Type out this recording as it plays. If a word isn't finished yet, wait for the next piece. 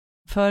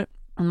För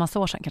en massa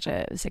år sedan,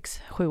 kanske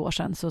 6-7 år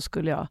sedan, så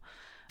skulle jag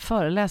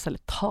föreläsa eller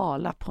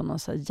tala på någon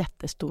så här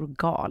jättestor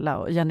gala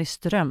och Jenny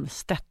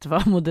Strömstedt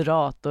var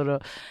moderator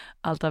och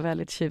allt var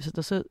väldigt tjusigt.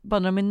 Och så bara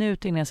några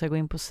minuter innan jag ska gå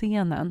in på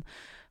scenen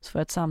så får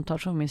jag ett samtal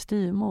från min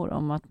styvmor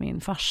om att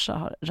min farsa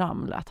har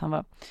ramlat. Han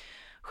var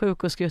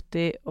sjuk och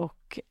skuttig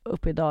och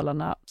uppe i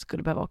Dalarna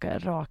skulle behöva åka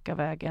raka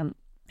vägen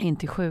in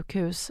till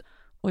sjukhus.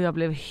 Och jag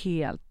blev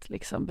helt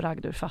liksom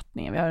bragd ur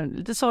fattningen. Vi har en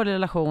lite sorglig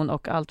relation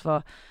och allt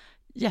var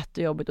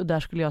jättejobbigt. Och där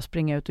skulle jag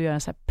springa ut och göra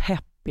en så här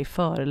peppig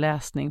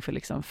föreläsning för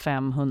liksom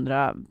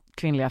 500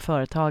 kvinnliga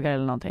företagare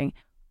eller någonting.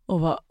 Och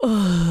bara,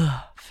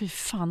 fy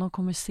fan, de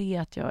kommer se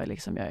att jag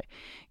är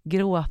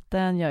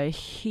gråten, jag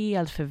är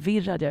helt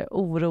förvirrad, jag är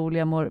orolig,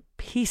 jag mår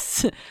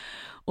piss.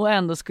 Och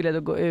ändå skulle jag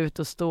då gå ut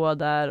och stå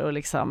där och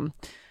liksom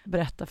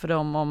berätta för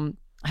dem om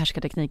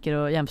härskartekniker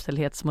och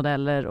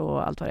jämställdhetsmodeller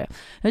och allt vad det är.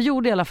 Jag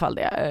gjorde i alla fall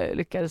det. Jag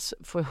lyckades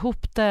få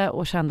ihop det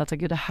och kände att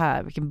gud, det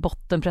här, vilken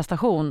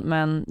bottenprestation.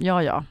 Men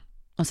ja.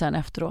 Och sen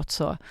efteråt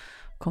så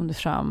kom det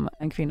fram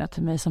en kvinna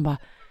till mig som bara,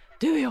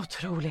 du är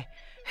otrolig.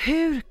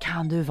 Hur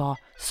kan du vara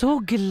så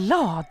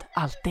glad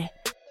alltid?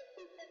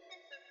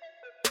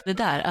 Det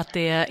där att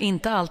det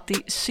inte alltid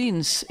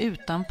syns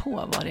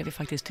utanpå vad det är vi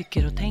faktiskt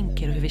tycker och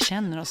tänker och hur vi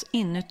känner oss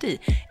inuti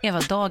är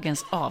vad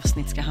dagens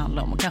avsnitt ska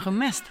handla om. Och kanske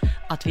mest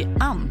att vi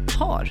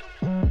antar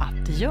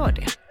att det gör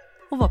det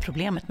och vad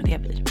problemet med det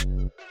blir.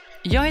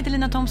 Jag heter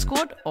Lina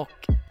Thomsgård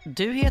och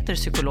du heter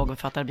psykolog och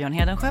författare Björn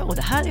Hedensjö och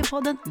det här är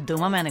podden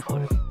Dumma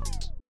människor.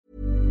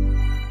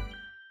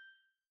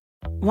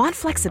 Want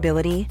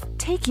flexibility?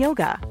 Take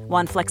yoga.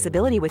 Want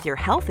flexibility with your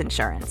health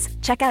insurance?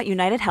 Check out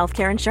United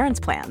Healthcare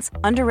Insurance Plans.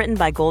 Underwritten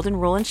by Golden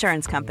Rule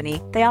Insurance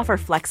Company, they offer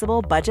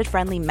flexible,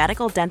 budget-friendly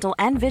medical, dental,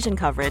 and vision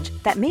coverage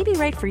that may be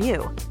right for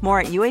you.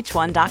 More at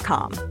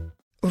uh1.com.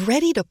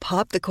 Ready to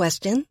pop the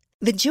question?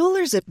 The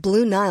jewelers at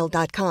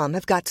BlueNile.com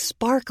have got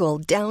sparkle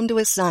down to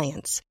a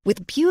science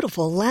with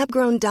beautiful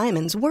lab-grown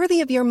diamonds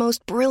worthy of your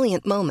most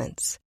brilliant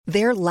moments.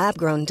 Their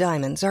lab-grown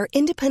diamonds are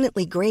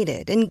independently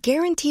graded and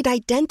guaranteed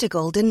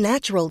identical to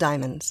natural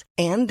diamonds,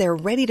 and they're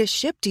ready to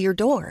ship to your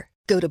door.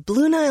 Go to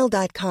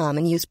BlueNile.com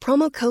and use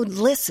promo code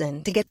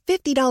LISTEN to get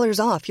 $50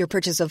 off your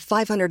purchase of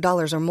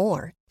 $500 or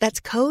more. That's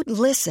code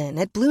LISTEN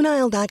at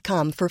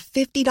BlueNile.com for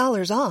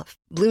 $50 off.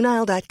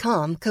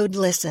 BlueNile.com, code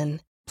LISTEN.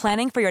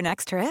 Planning for your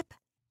next trip?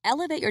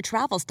 Elevate your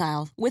travel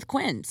style with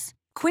Quince.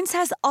 Quince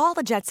has all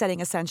the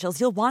jet-setting essentials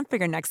you'll want for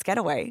your next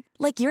getaway,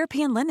 like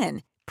European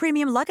linen,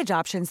 premium luggage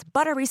options,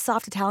 buttery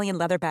soft Italian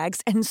leather bags,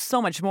 and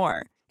so much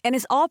more. And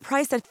is all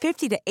priced at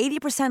 50 to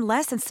 80%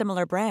 less than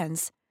similar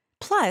brands.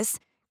 Plus,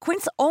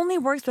 Quince only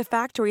works with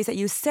factories that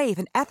use safe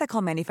and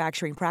ethical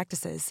manufacturing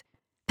practices.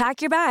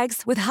 Pack your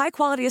bags with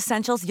high-quality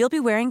essentials you'll be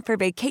wearing for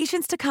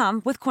vacations to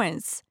come with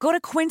Quince. Go to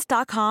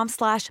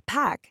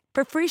quince.com/pack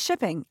for free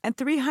shipping and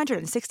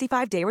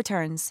 365-day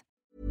returns.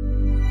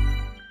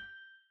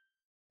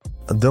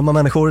 Dumma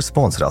människor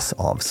sponsras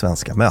av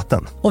Svenska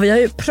möten. Och vi har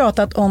ju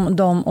pratat om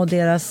dem och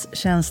deras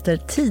tjänster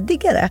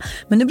tidigare.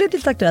 Men nu blir det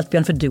lite aktuellt,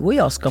 Björn, för du och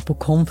jag ska på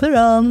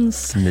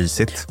konferens.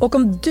 Mysigt. Och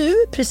om du,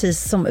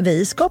 precis som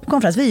vi, ska på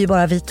konferens, vi är ju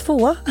bara vi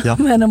två. Ja.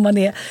 Men om man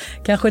är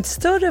kanske ett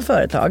större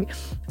företag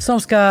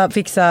som ska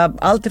fixa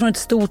allt ifrån ett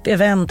stort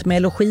event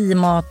med logi,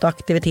 mat och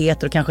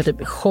aktiviteter och kanske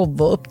typ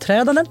show och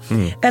uppträdanden.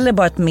 Eller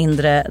bara ett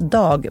mindre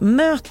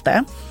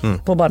dagmöte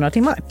på bara några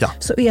timmar. Ja.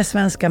 Så är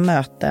Svenska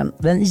möten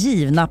den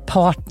givna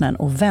partnern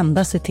att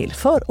vända sig till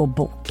för att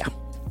boka.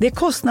 Det är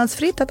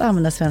kostnadsfritt att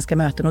använda Svenska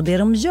möten och det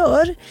de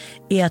gör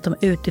är att de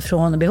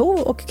utifrån behov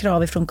och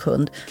krav ifrån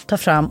kund tar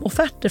fram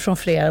offerter från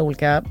flera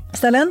olika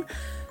ställen.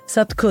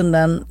 Så att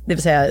kunden, det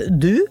vill säga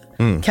du,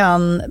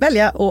 kan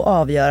välja och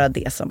avgöra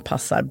det som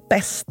passar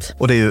bäst.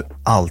 Och det är ju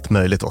allt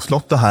möjligt då.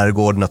 Slott och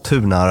herrgård,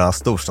 naturnära,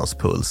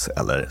 storstadspuls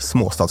eller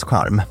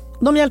småstadscharm.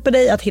 De hjälper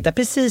dig att hitta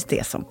precis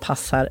det som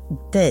passar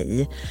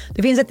dig.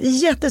 Det finns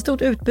ett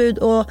jättestort utbud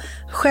och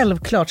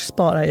självklart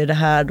sparar ju det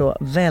här då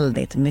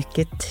väldigt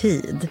mycket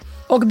tid.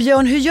 Och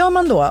Björn, hur gör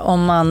man då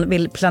om man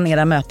vill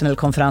planera möten eller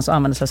konferens och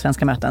använda sig av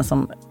Svenska möten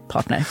som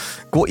partner?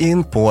 Gå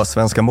in på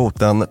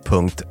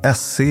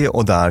svenskamoten.se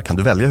och där kan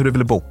du välja hur du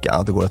vill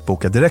boka. Det går att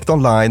boka direkt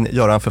online,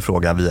 göra en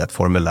förfrågan via ett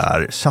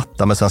formulär,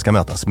 chatta med Svenska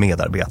mötens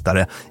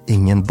medarbetare,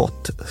 ingen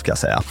bot ska jag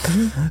säga,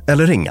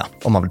 eller ringa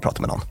om man vill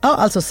prata med någon. Ja,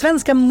 alltså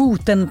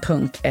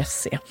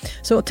svenskamoten.se.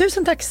 Så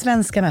tusen tack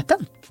Svenska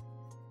möten.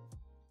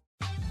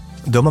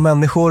 Dumma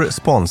människor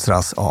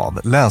sponsras av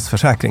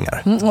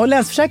Länsförsäkringar. Och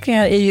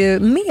Länsförsäkringar är ju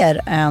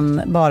mer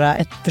än bara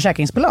ett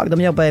försäkringsbolag.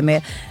 De jobbar ju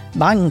med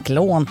bank,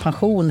 lån,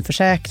 pension,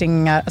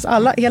 försäkringar,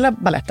 alltså hela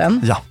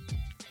balletten. Ja.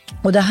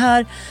 Och det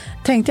här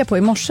tänkte jag på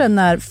i morse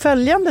när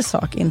följande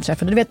sak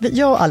inträffade. Du vet,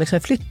 jag och Alex har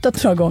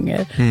flyttat några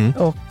gånger.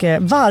 Och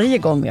varje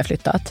gång vi har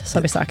flyttat så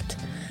har vi sagt,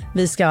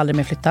 vi ska aldrig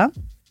mer flytta.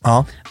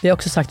 Ja. Vi har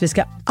också sagt, vi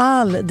ska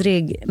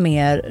aldrig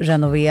mer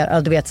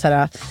renovera. Du vet så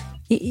här,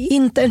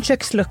 inte en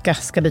kökslucka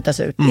ska bytas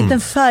ut. Inte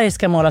en färg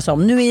ska målas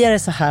om. Nu är det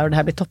så här och det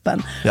här blir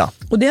toppen. Ja.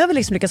 Och det har vi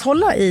liksom lyckats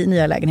hålla i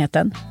nya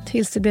lägenheten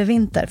tills det blev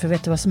vinter. För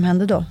vet du vad som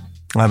hände då?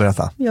 Nej,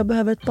 berätta. Jag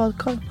behöver ett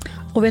badkar.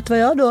 Och vet du vad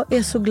jag då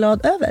är så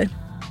glad över?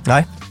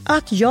 Nej.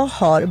 Att jag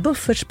har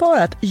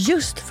buffertsparat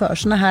just för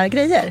såna här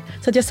grejer.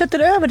 Så att jag sätter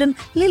över den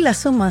lilla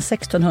summan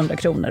 1600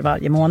 kronor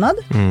varje månad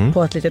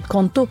på ett litet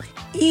konto.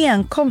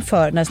 Enkom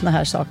för när såna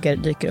här saker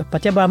dyker upp.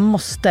 Att jag bara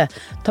måste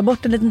ta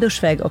bort en liten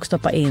duschvägg och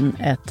stoppa in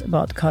ett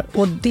badkar.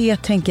 Och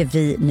det tänker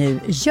vi nu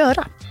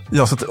göra.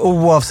 Ja, så att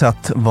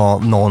oavsett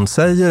vad någon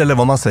säger eller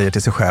vad man säger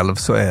till sig själv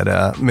så är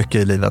det mycket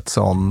i livet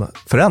som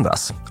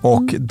förändras.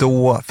 Och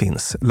då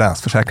finns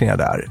Länsförsäkringar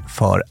där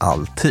för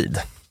alltid.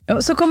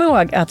 Så kom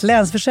ihåg att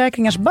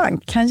Länsförsäkringars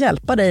bank kan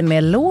hjälpa dig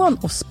med lån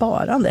och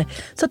sparande.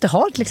 Så att du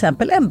har till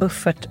exempel en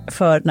buffert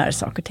för när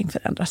saker och ting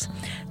förändras.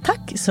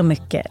 Tack så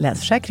mycket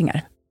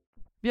Länsförsäkringar.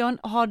 Björn,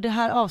 har det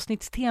här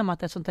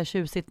avsnittstemat ett sånt där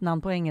tjusigt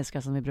namn på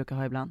engelska som vi brukar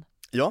ha ibland?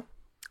 Ja,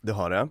 det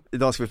har det.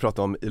 Idag ska vi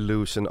prata om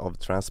illusion of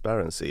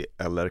transparency,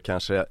 eller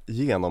kanske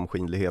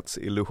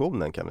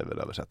genomskinlighetsillusionen kan vi väl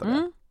översätta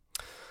det.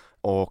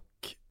 Och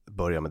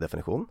börja med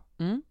definition.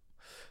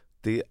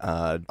 Det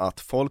är att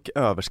folk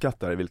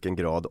överskattar i vilken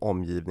grad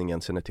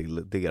omgivningen känner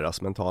till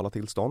deras mentala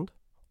tillstånd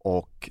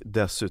och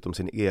dessutom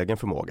sin egen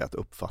förmåga att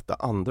uppfatta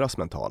andras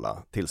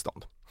mentala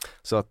tillstånd.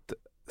 Så att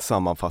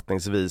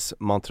sammanfattningsvis,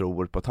 man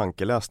tror på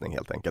tankeläsning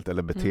helt enkelt,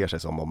 eller beter sig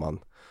som om man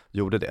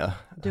gjorde det.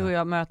 Du och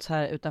jag möts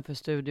här utanför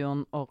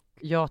studion och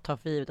jag tar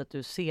för givet att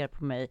du ser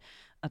på mig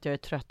att jag är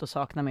trött och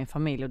saknar min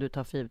familj, och du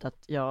tar för givet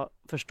att jag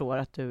förstår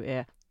att du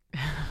är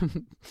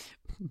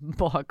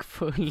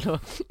bakfull och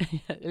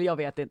jag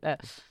vet inte.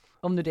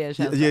 Om du det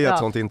känns. Ge ett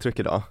sånt intryck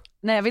idag.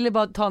 Nej, jag ville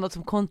bara ta något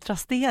som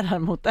kontrasterar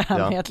mot det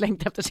här med att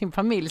längta efter sin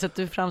familj, så att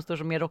du framstår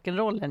som mer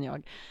rock'n'roll än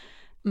jag.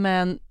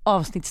 Men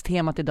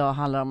avsnittstemat idag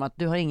handlar om att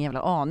du har ingen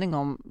jävla aning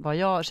om vad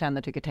jag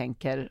känner, tycker,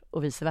 tänker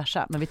och vice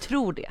versa. Men vi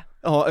tror det.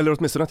 Ja, eller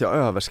åtminstone att jag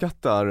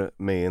överskattar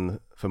min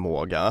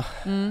förmåga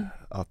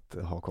att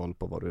ha koll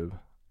på vad du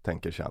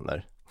tänker,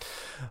 känner.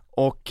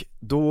 Och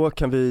då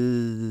kan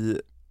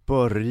vi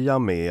börja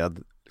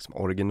med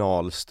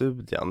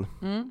originalstudien.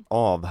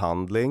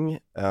 Avhandling,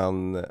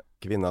 en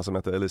kvinna som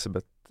heter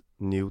Elizabeth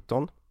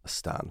Newton,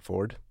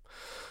 Stanford.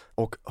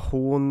 Och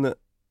hon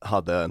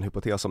hade en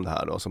hypotes om det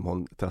här då, som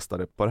hon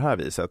testade på det här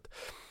viset.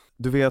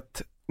 Du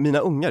vet, mina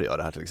ungar gör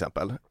det här till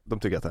exempel. De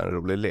tycker att det är en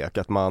rolig lek,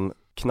 att man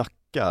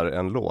knackar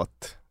en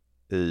låt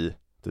i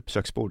typ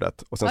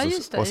köksbordet och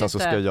sen så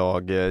ska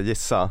jag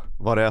gissa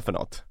vad det är för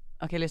något.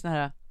 Okej, lyssna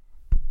här.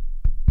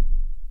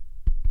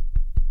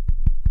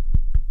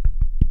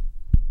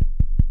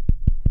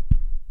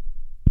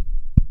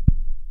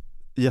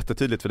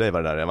 Jättetydligt för dig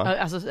vad det där är, va?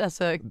 Alltså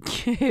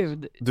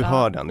gud. Du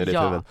hör den i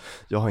ditt huvud.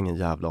 Jag har ingen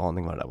jävla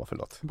aning vad det där var för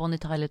låt. Bonnie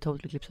Tyler,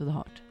 Total Eclipse of the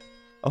Heart.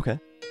 Okej.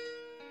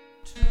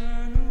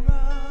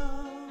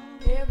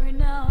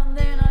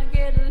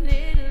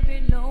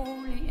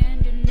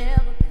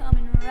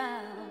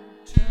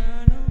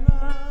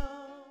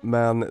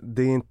 Men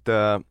det är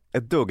inte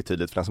ett dugg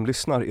tydligt för den som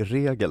lyssnar i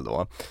regel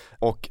då.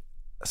 Och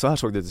så här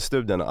såg det till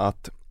studien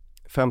att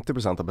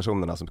 50% av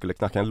personerna som skulle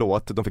knacka en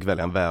låt, de fick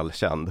välja en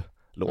välkänd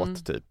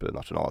låt, typ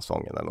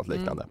Nationalsången eller något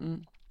liknande.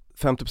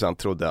 50%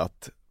 trodde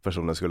att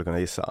personen skulle kunna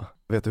gissa.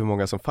 Vet du hur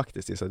många som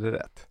faktiskt gissade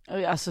rätt?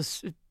 Alltså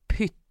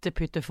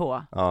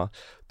pyttefå. Ja,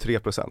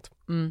 3%.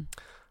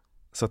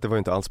 Så att det var ju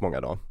inte alls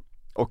många då.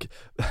 Och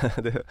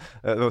det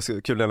var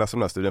så kul när jag läste om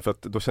den här studien, för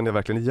att då kände jag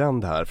verkligen igen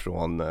det här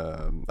från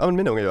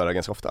mina unga gör det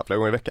ganska ofta, flera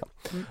gånger i veckan.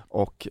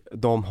 Och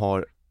de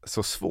har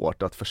så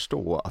svårt att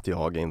förstå att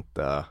jag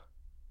inte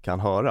kan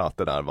höra att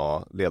det där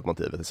var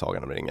ledmotivet i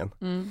Sagan om ringen.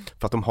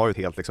 För att de har ju ett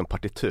helt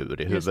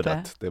partitur i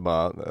huvudet. Det är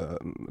bara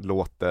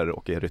låter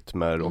och är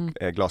rytmer och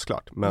är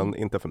glasklart. Men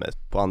inte för mig.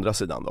 På andra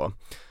sidan då.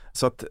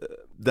 Så att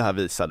det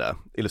här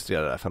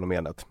illustrerade det här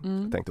fenomenet,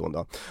 tänkte hon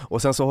då.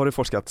 Och sen så har det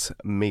forskats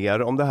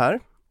mer om det här.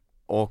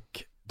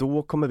 Och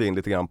då kommer vi in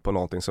lite grann på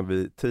någonting som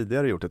vi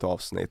tidigare gjort ett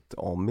avsnitt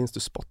om. Minns du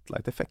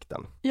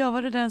Spotlight-effekten? Ja,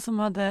 var det den som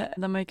hade,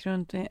 där man gick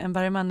runt i en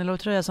Barry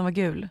Manilow-tröja som var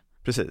gul?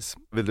 Precis.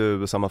 Vill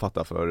du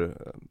sammanfatta för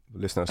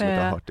lyssnare som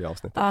inte har hört det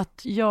avsnittet?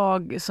 Att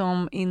jag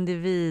som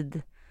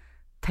individ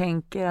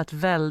tänker att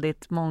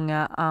väldigt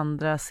många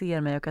andra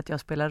ser mig och att jag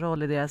spelar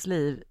roll i deras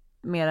liv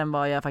mer än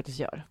vad jag faktiskt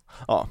gör.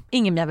 Ja.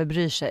 Ingen jävel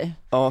bryr sig.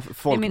 Ja,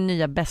 Det är min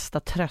nya bästa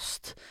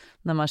tröst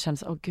när man känner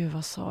så, gud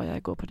vad sa jag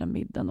igår på den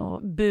middagen,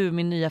 och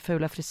min nya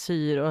fula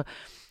frisyr och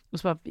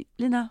så bara,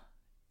 Lina,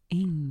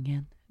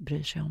 ingen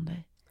bryr sig om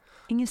dig.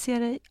 Ingen ser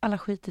dig, alla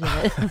skiter i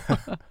dig.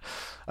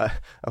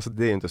 Alltså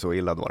det är inte så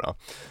illa då.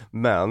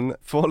 Men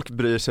folk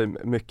bryr sig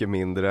mycket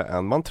mindre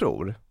än man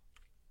tror.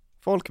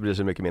 Folk bryr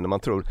sig mycket mindre än man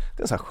tror. Det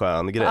är en sån här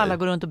skön grej. Alla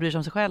går runt och bryr sig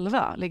om sig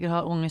själva. Ligger och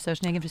har ångest över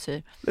sin egen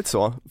frisyr. Lite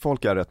så.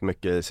 Folk är rätt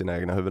mycket i sina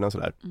egna huvuden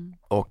sådär.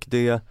 Och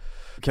det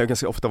kan ju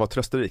ganska ofta vara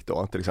trösterikt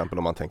då. Till exempel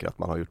om man tänker att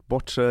man har gjort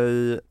bort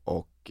sig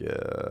och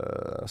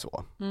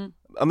så.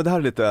 Ja, men det här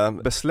är lite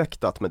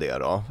besläktat med det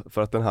då.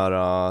 För att den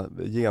här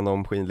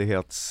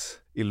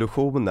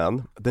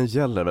genomskinlighetsillusionen, den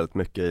gäller väldigt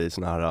mycket i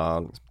såna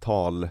här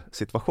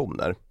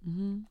talsituationer.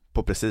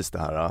 På precis det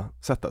här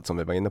sättet som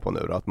vi var inne på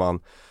nu då. Att man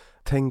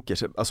tänker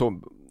sig, alltså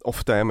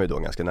ofta är man ju då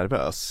ganska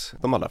nervös,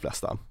 de allra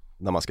flesta,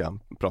 när man ska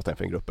prata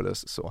inför en grupp eller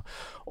så.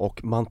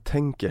 Och man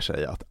tänker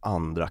sig att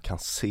andra kan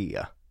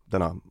se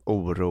denna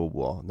oro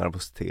och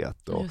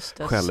nervositet och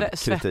självkritik.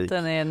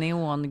 Svetten är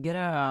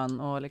neongrön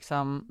och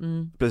liksom...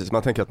 Precis,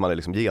 man tänker att man är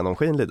liksom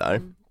genomskinlig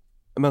där.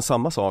 Men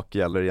samma sak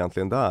gäller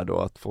egentligen där då,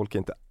 att folk är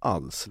inte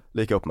alls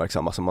lika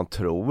uppmärksamma som man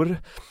tror.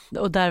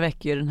 Och där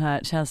väcker ju den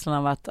här känslan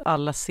av att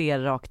alla ser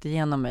rakt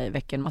igenom mig,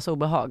 väcker en massa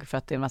obehag för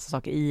att det är en massa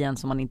saker i en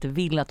som man inte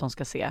vill att de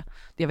ska se.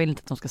 Jag vill inte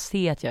att de ska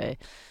se att jag är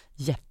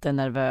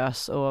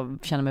jättenervös och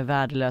känner mig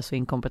värdelös och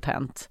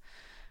inkompetent.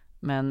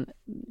 Men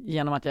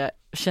genom att jag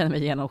känner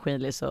mig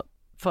genomskinlig så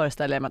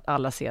föreställer jag mig att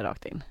alla ser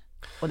rakt in.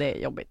 Och det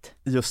är jobbigt.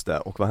 Just det,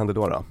 och vad händer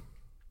då?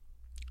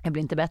 Jag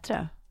blir inte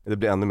bättre. Det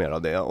blir ännu mer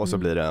av det och så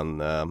blir det en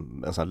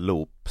sån här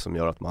loop som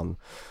gör att man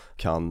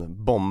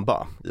kan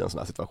bomba i en sån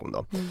här situation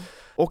då.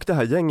 Och det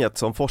här gänget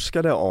som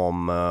forskade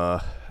om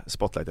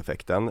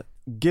spotlight-effekten,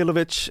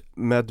 Gilovich,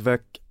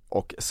 Medvek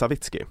och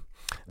Savitsky,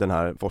 den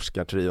här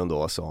forskartrion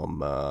då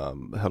som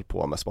höll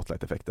på med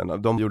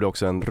spotlight-effekten, de gjorde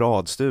också en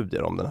rad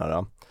studier om den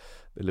här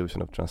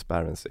illusion of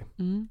transparency.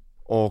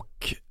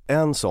 Och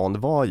en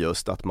sån var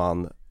just att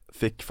man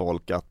fick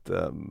folk att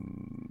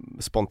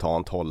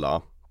spontant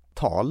hålla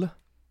tal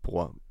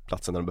på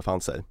platsen där de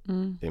befann sig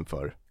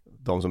inför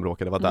de som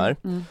råkade vara där.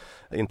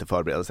 Inte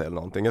förbereda sig eller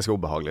någonting, ganska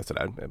obehagligt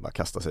sådär, bara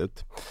kasta sig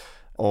ut.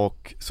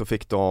 Och så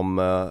fick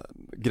de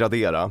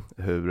gradera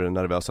hur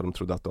nervösa de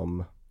trodde att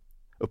de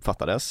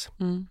uppfattades.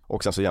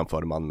 Och sen så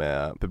jämförde man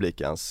med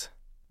publikens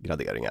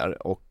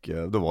graderingar och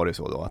då var det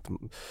så då att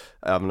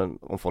även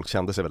om folk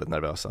kände sig väldigt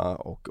nervösa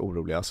och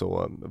oroliga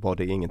så var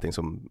det ingenting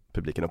som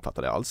publiken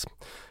uppfattade alls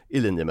i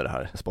linje med det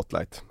här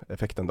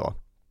spotlight-effekten då.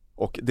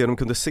 Och det de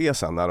kunde se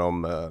sen när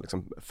de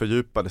liksom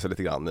fördjupade sig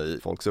lite grann i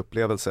folks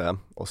upplevelse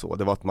och så,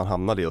 det var att man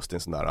hamnade just i en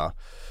sån där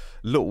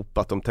loop,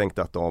 att de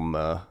tänkte att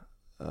de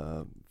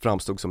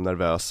framstod som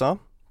nervösa,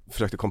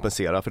 försökte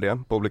kompensera för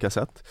det på olika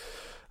sätt.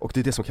 Och det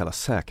är det som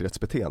kallas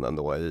säkerhetsbeteenden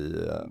då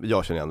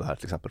jag känner igen det här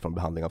till exempel från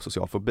behandling av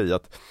social fobi,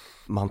 att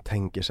man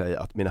tänker sig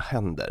att mina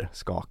händer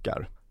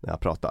skakar när jag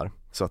pratar.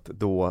 Så att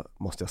då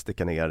måste jag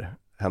sticka ner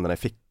händerna i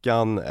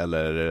fickan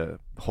eller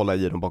hålla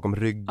i dem bakom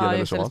ryggen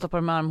eller så. Ja, stoppa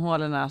dem i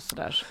armhålorna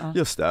sådär. Ja.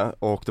 Just det,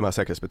 och de här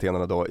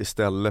säkerhetsbeteendena då,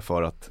 istället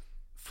för att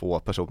få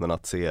personen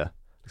att se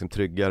liksom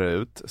tryggare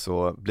ut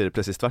så blir det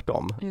precis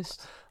tvärtom.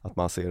 Just. Att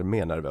man ser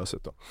mer nervös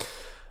ut då.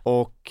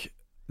 Och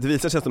det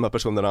visar sig att de här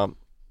personerna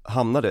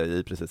hamnade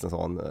i precis en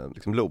sån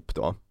liksom loop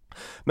då.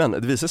 Men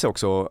det visar sig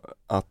också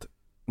att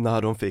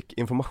när de fick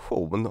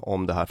information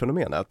om det här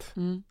fenomenet,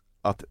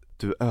 att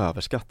du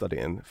överskattar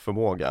din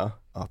förmåga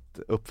att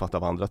uppfatta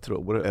vad andra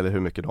tror eller hur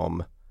mycket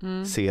de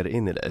ser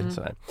in i dig.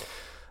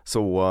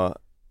 Så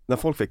när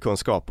folk fick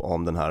kunskap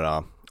om det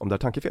här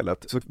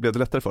tankefelet så blev det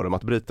lättare för dem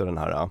att bryta den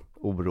här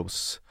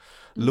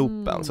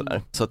orosloopen.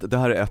 Så att det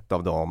här är ett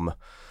av de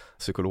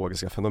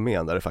psykologiska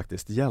fenomen där det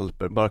faktiskt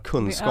hjälper, bara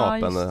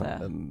kunskapen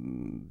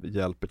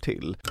hjälper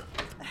till.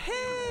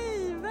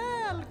 Hej,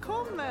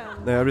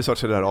 välkommen! När jag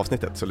researchade det här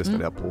avsnittet så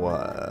lyssnade jag på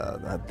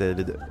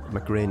David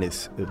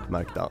McRaneys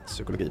utmärkta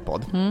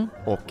psykologipodd.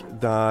 Och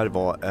där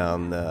var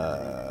en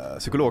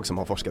psykolog som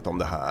har forskat om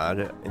det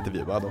här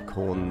intervjuad och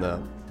hon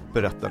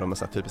berättade om en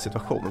sån här typisk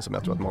situation som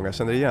jag tror att många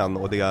känner igen,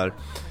 och det är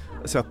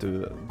så att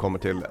du kommer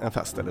till en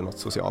fest eller något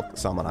socialt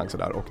sammanhang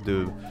sådär och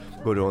du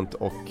går runt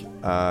och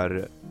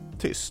är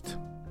tyst.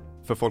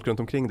 För folk runt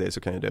omkring dig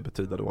så kan ju det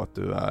betyda då att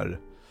du är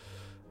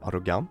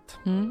arrogant.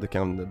 Det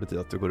kan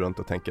betyda att du går runt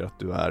och tänker att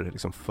du är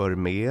liksom för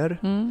mer.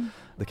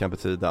 Det kan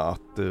betyda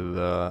att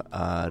du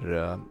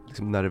är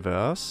liksom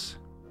nervös.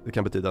 Det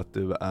kan betyda att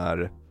du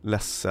är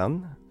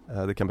ledsen.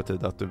 Det kan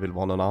betyda att du vill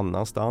vara någon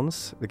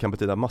annanstans. Det kan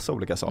betyda massa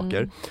olika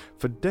saker.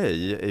 För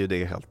dig är ju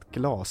det helt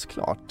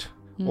glasklart.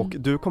 Och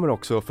du kommer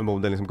också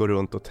förmodligen liksom gå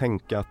runt och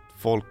tänka att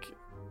folk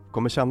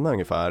kommer känna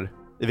ungefär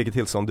i vilket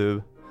tillstånd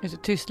du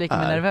tyst lika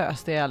med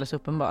nervös, det är alldeles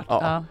uppenbart.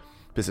 Ja.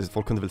 Precis,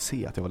 folk kunde väl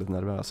se att jag var lite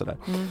nervös där.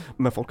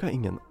 Men folk har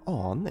ingen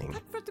aning.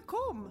 Tack för att du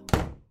kom!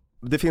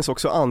 Det finns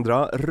också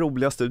andra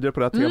roliga studier på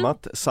det här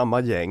temat. Samma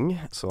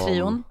gäng.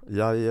 Trion?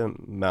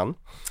 Jajamän.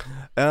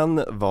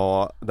 En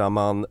var där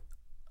man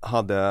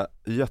hade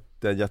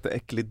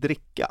jätteäcklig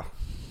dricka.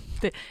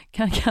 Det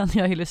kan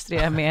jag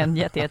illustrera med en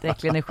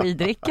jätteäcklig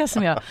energidricka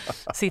som jag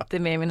sitter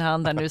med i min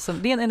hand här nu.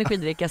 Det är en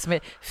energidricka som är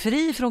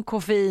fri från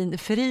koffein,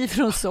 fri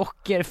från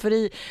socker,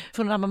 fri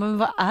från annat. Men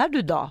vad är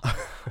du då?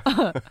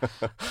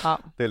 Ja.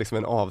 Det är liksom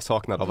en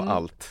avsaknad av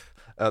allt.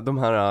 De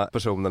här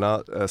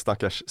personerna,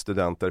 stackars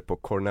studenter på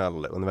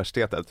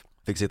Cornell-universitetet,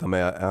 fick sitta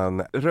med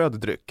en röd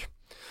dryck.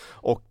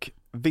 Och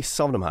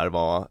vissa av de här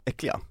var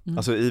äckliga.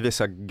 Alltså i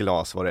vissa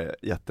glas var det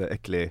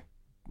jätteäcklig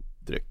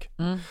dryck.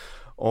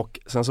 Och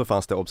sen så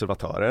fanns det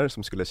observatörer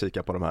som skulle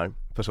kika på de här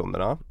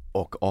personerna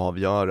och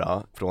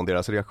avgöra från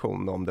deras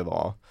reaktion om det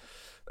var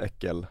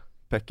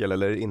äckelpäckel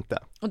eller inte.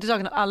 Och till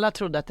saken, alla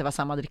trodde att det var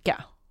samma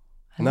dricka?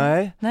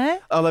 Nej,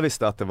 alla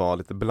visste att det var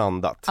lite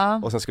blandat.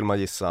 Och sen skulle man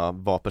gissa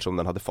vad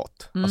personen hade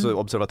fått. Alltså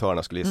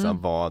observatörerna skulle gissa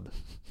vad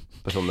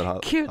personen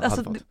hade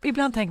alltså, fått.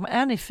 Ibland tänker man,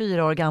 är ni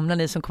 4 år gamla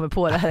ni som kommer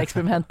på det här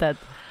experimentet?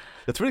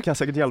 Jag tror det kan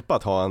säkert hjälpa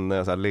att ha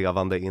en så här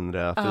levande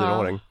inre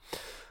 4-åring.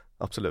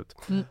 absolut.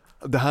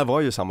 Det här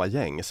var ju samma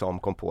gäng som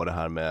kom på det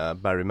här med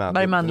Barry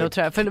Manilow,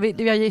 tror jag.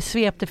 För jag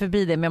svepte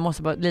förbi det, men jag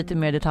måste bara lite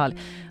mer detalj.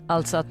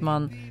 Alltså att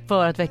man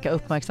för att väcka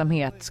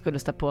uppmärksamhet skulle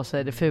ställa på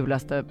sig det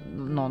fulaste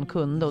någon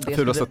kunde. Och det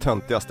fulaste och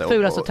töntigaste. Och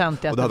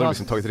det hade de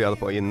liksom tagit reda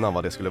på innan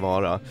vad det skulle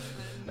vara.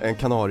 En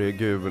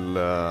kanariegul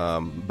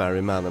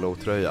Barry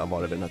Manilow-tröja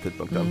var det vid den här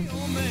tidpunkten.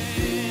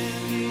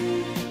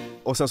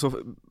 Och sen så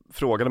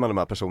frågade man de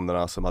här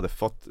personerna som hade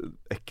fått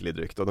äcklig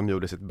dryck och de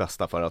gjorde sitt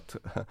bästa för att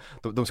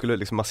de skulle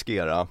liksom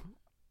maskera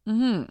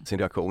sin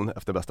reaktion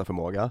efter bästa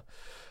förmåga.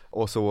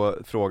 Och så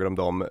frågade de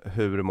dem,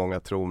 hur många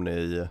tror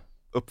ni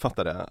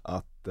uppfattade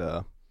att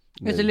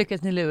så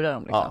lyckades ni lura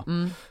dem liksom.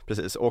 Ja,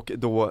 precis. Och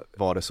då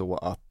var det så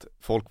att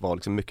folk var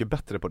liksom mycket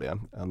bättre på det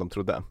än de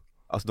trodde.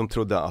 Alltså de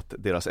trodde att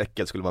deras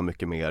äckel skulle vara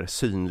mycket mer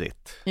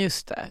synligt.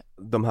 Just det.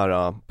 De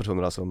här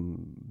personerna som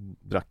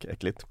drack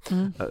äckligt,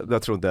 där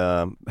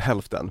trodde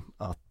hälften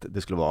att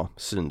det skulle vara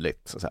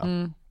synligt så att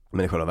säga.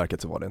 Men i själva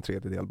verket så var det en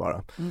tredjedel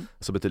bara.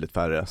 Så betydligt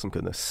färre som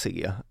kunde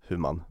se hur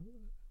man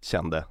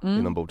kände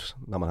inombords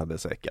när man hade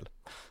så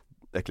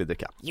äcklig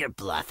dricka. You're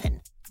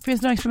bluffing.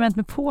 Finns det några experiment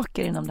med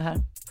poker inom det här?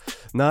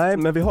 Nej,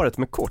 men vi har ett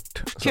med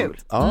kort. Kul.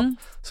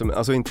 Som,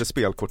 alltså inte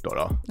spelkort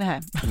då.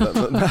 Nej.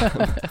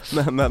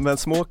 Men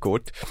små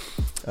kort.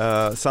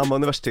 Samma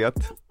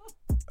universitet.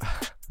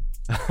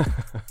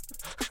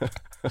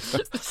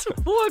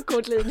 Små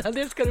kort, Lina,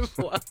 det ska du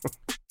få.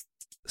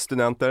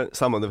 Studenter,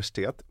 samma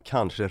universitet,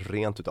 kanske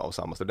rent utav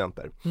samma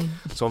studenter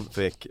som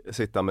fick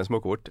sitta med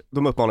små kort.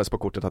 De uppmanades på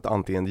kortet att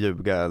antingen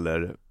ljuga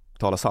eller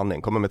tala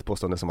sanning, komma med ett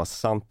påstående som var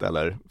sant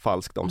eller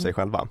falskt om sig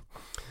själva.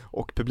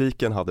 Och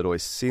publiken hade då i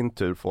sin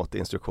tur fått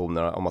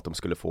instruktioner om att de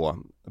skulle få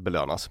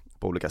belönas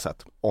på olika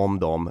sätt om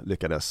de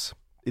lyckades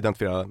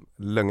identifiera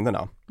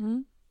lögnerna.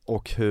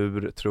 Och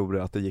hur tror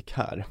du att det gick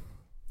här?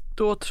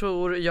 Då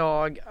tror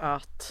jag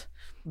att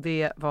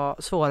det var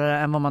svårare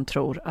än vad man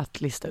tror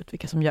att lista ut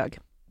vilka som ljög.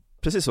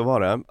 Precis så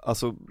var det.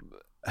 Alltså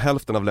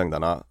hälften av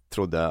lögnerna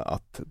trodde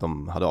att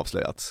de hade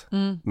avslöjats.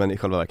 Men i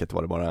själva verket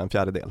var det bara en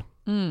fjärdedel.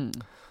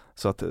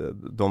 Så att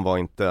de var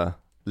inte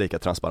lika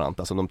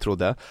transparenta som de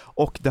trodde.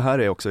 Och det här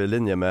är också i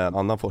linje med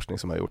annan forskning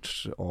som har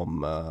gjorts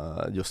om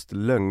just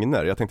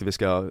lögner. Jag tänkte vi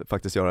ska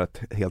faktiskt göra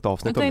ett helt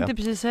avsnitt om det. Jag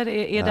tänkte precis här,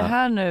 är det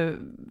här nu,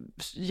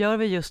 gör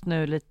vi just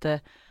nu lite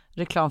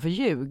reklam för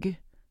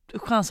ljug?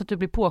 Chans att du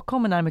blir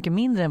påkommen är mycket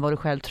mindre än vad du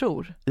själv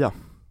tror. Ja.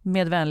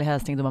 Med vänlig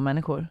hälsning, de är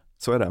människor.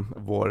 Så är det.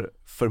 Vår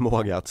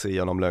förmåga att se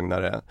igenom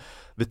lögner,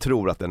 vi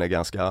tror att den är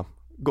ganska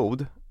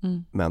god,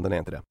 men den är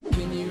inte det.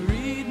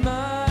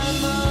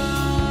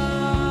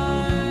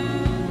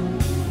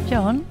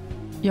 Björn,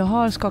 jag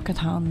har skakat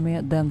hand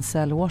med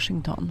Denzel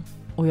Washington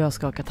och jag har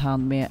skakat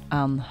hand med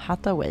Anne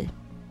Hathaway.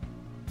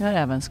 Jag har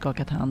även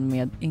skakat hand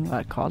med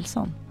Ingvar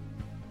Carlsson.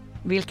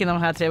 Vilken av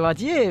de här tre var ett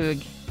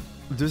ljug?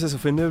 Du ser så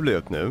finurlig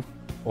ut nu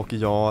och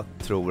jag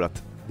tror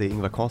att det är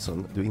Ingvar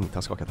Carlsson du inte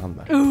har skakat hand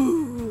med.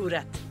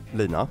 Rätt.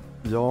 Lina,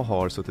 jag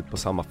har suttit på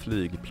samma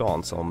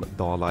flygplan som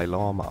Dalai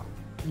Lama.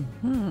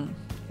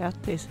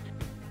 Grattis.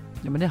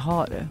 Ja, men det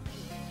har du.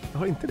 Jag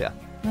har inte det.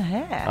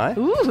 Nej.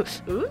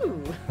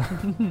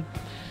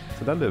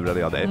 Så där lurade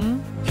jag dig.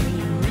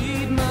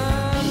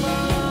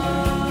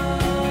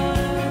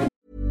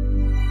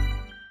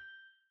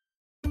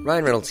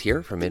 Ryan Reynolds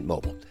here from Mint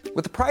Mobile.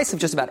 With the price of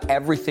just about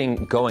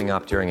everything going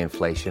up during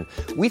inflation,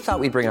 we thought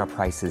we'd bring our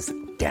prices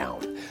down.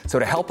 So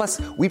to help us,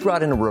 we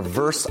brought in a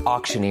reverse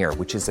auctioneer,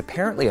 which is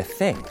apparently a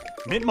thing.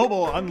 Mint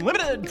Mobile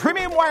Unlimited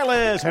Premium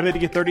Wireless. How to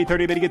get 30,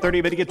 30, bit to get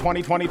 30, bit to get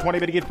 20, 20, 20,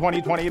 bit to get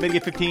 20, 20, bit to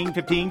get 15,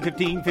 15,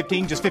 15,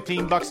 15, just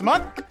 $15 a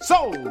month?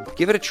 Sold!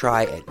 Give it a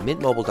try at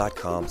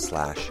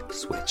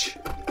mintmobile.com/switch.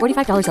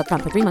 $45 up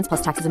front for 3 months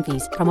plus taxes and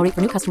fees. Promo rate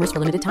for new customers for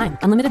limited time.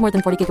 Unlimited more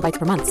than 40 gigabytes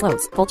per month.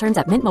 Slows full terms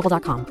at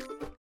mintmobile.com.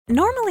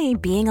 Normally,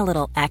 being a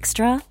little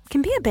extra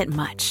can be a bit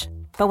much.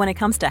 But when it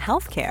comes to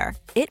healthcare,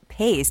 it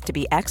pays to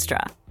be extra.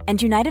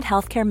 And United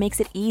Healthcare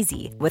makes it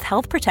easy with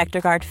Health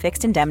Protector Guard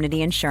fixed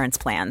indemnity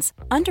insurance plans.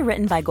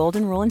 Underwritten by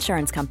Golden Rule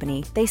Insurance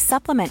Company, they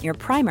supplement your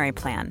primary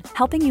plan,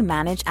 helping you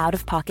manage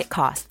out-of-pocket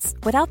costs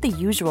without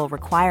the usual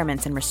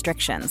requirements and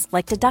restrictions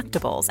like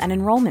deductibles and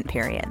enrollment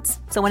periods.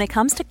 So when it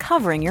comes to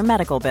covering your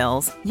medical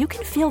bills, you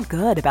can feel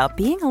good about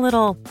being a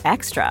little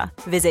extra.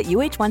 Visit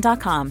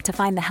uh1.com to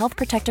find the Health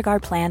Protector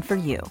Guard plan for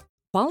you.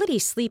 Quality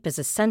sleep is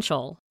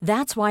essential.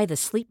 That's why the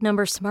Sleep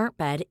Number Smart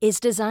Bed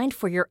is designed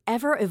for your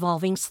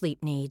ever-evolving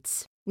sleep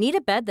needs. Need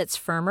a bed that's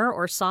firmer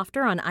or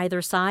softer on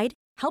either side?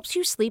 Helps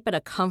you sleep at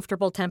a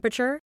comfortable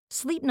temperature?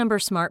 Sleep Number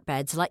Smart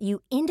Beds let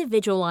you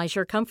individualize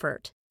your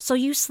comfort, so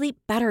you sleep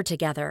better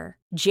together.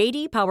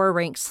 JD Power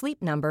ranks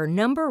Sleep Number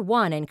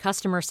 #1 in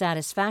customer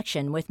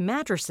satisfaction with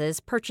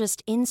mattresses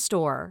purchased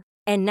in-store.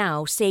 And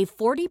now, save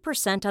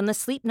 40% on the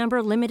Sleep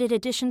Number Limited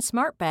Edition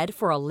Smart Bed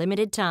for a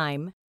limited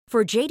time.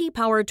 For JD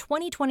Power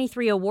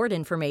 2023 award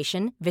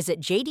information, visit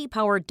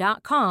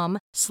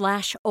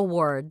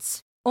jdpower.com/awards.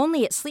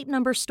 Only at Sleep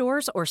Number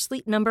stores or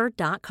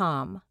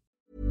sleepnumber.com.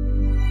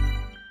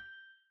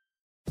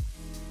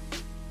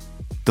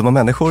 Dumma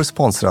människor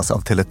sponsras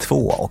av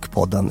Tele2 och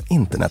podden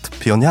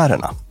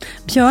Internetpionjärerna.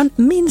 Björn,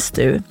 minns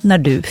du när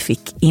du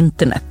fick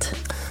internet?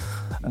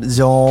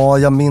 Ja,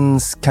 jag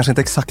minns kanske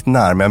inte exakt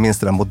när, men jag minns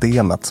det där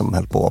modemet som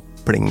höll på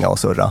att plinga och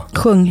surra.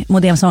 Sjung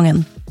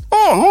modemsången.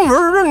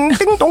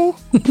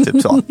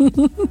 Typ så.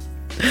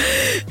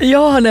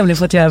 Jag har nämligen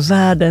fått göra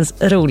världens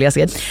roligaste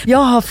grej. Jag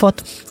har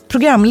fått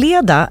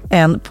programleda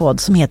en podd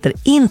som heter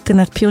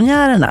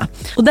Internetpionjärerna.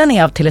 Och den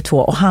är av Tele2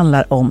 och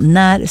handlar om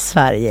när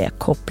Sverige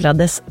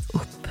kopplades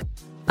upp.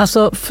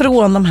 Alltså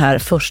från de här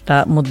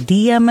första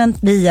modemen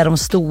via de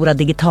stora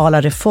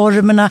digitala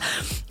reformerna.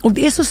 Och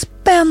det är så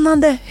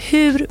spännande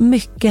hur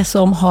mycket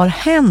som har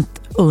hänt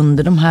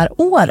under de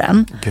här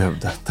åren.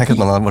 Gud, tänk att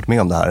man har varit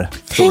med om det här.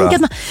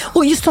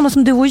 Och just sådana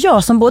som du och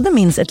jag som både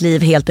minns ett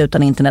liv helt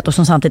utan internet och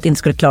som samtidigt inte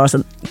skulle klara sig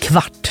en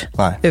kvart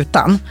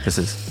utan.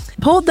 Precis.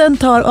 Podden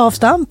tar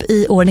avstamp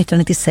i år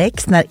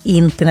 1996 när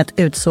internet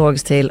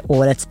utsågs till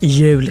årets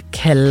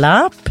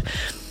julklapp.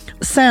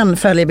 Sen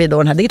följer vi då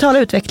den här digitala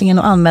utvecklingen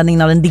och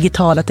användningen av den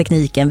digitala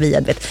tekniken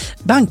via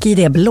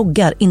BankID,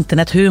 bloggar,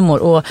 internethumor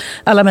och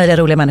alla möjliga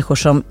roliga människor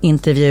som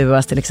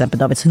intervjuas, till exempel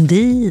David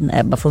Sundin,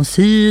 Ebba von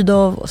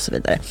Sydow och så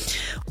vidare.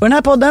 Och den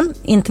här podden,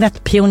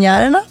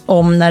 Internetpionjärerna,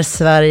 om när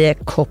Sverige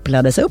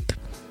kopplades upp,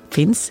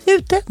 finns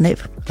ute nu.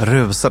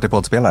 Rusar till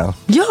poddspelaren.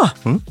 Ja,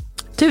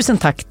 tusen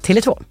tack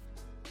Tele2.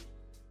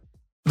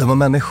 De var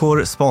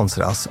människor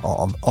sponsras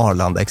av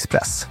Arlanda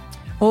Express.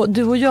 Och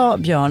du och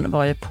jag, Björn,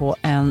 var ju på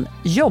en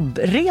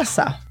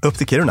jobbresa. Upp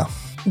till Kiruna.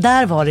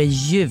 Där var det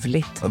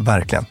ljuvligt.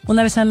 Verkligen. Och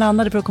när vi sen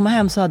landade för att komma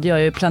hem så hade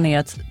jag ju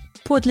planerat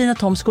på ett Lina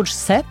Thomsgårds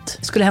sätt.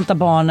 Skulle hämta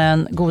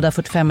barnen goda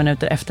 45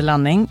 minuter efter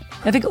landning.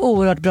 Jag fick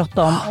oerhört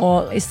bråttom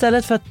och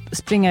istället för att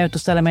springa ut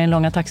och ställa mig i den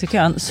långa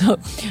taxikön så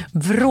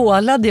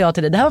vrålade jag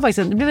till det. Det här var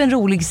faktiskt det blev en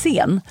rolig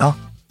scen. Ja.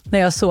 När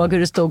jag såg hur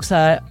det stod så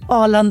här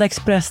Arlanda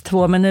Express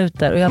 2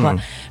 minuter och jag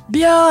bara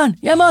Björn,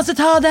 jag måste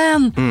ta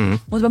den.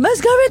 Och så bara, men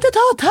ska vi inte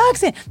ta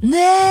taxi?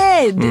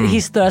 Nej,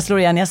 historia slår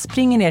igen. Jag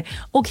springer ner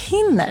och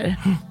hinner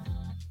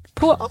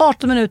på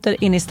 18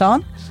 minuter in i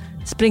stan,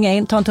 springa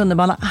in, ta en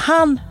tunnelbana,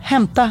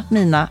 hämta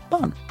mina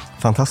barn.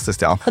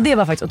 Fantastiskt, ja. Och det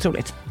var faktiskt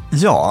otroligt.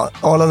 Ja,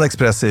 Arlanda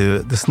Express är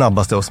ju det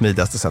snabbaste och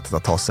smidigaste sättet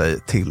att ta sig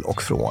till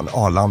och från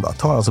Arlanda. Det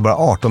tar alltså bara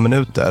 18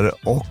 minuter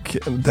och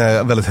det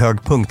är väldigt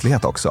hög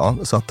punktlighet också.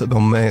 Så att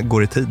de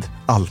går i tid,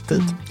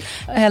 alltid.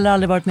 Jag har heller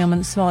aldrig varit med om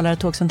en svalare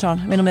tågcentral.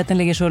 Jag vet inte om att den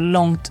ligger så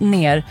långt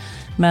ner.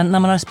 Men när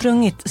man har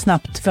sprungit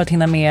snabbt för att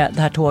hinna med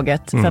det här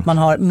tåget, för att man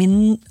har,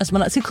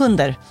 man har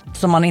sekunder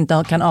som man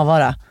inte kan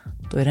avvara,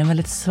 då är det en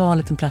väldigt sval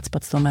liten plats på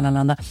att stå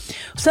mellanlanda.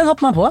 Och sen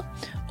hoppar man på.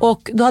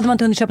 Och då hade man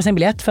inte hunnit köpa sin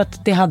biljett för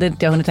att det hade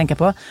inte jag hunnit tänka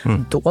på.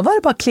 Då var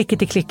det bara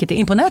klickety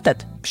in på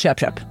nätet.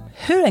 Köp.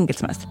 Hur enkelt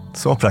som helst.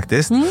 Så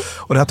praktiskt.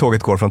 Och det här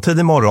tåget går från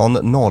tidig morgon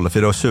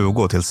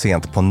 04.20 till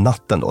sent på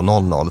natten då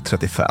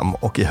 00.35.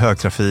 Och i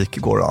högtrafik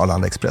går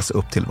Arlanda Express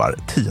upp till var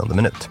 10:e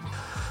minut.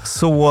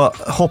 Så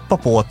hoppa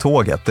på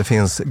tåget. Det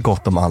finns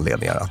gott om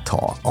anledningar att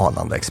ta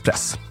Arlanda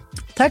Express.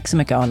 Tack så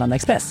mycket Arlanda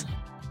Express.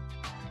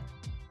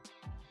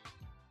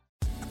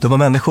 Dumma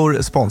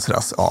människor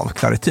sponsras av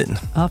Claritin.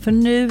 Ja, för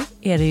nu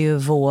är det ju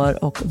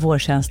vår och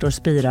vårkänslor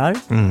spirar.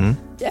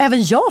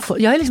 Även jag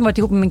har liksom varit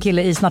ihop med min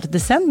kille i snart ett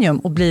decennium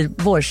och blir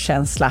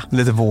vårkänsla.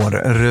 Lite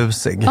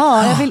vårrusig.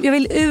 Ja, jag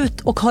vill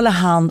ut och hålla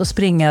hand och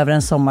springa över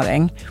en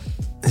sommaräng.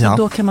 Ja.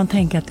 Då kan man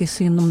tänka att det är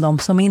synd om dem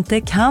som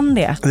inte kan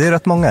det. Det är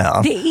rätt många,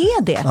 ja. Det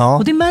är det. Ja.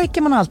 Och det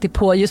märker man alltid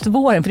på just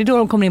våren. För det är då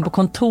de kommer in på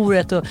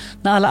kontoret och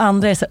när alla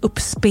andra är så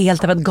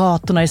uppspelta för att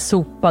gatorna är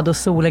sopade och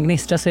solen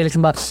gnistrar så är det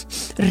liksom bara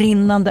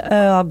rinnande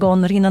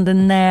ögon, rinnande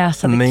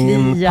näsa, det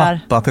Min kliar.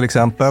 pappa till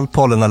exempel,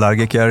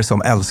 pollenallergiker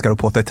som älskar att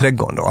påta i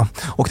trädgården då.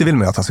 Och det vill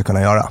man ju att han ska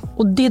kunna göra.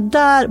 Och det är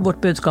där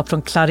vårt budskap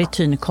från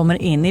Claritin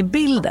kommer in i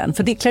bilden.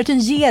 För Claritin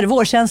ger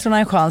vårkänslorna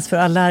en chans för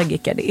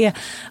allergiker. Det är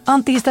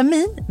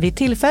antihistamin vid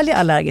tillfälliga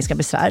allergiska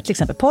besvär, till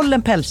exempel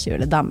pollen, pälsdjur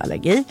eller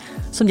dammallergi,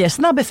 som ger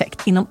snabb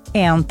effekt inom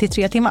 1 till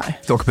 3 timmar.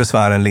 Och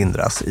besvären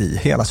lindras i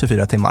hela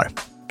 24 timmar.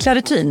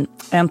 Claritin,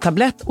 en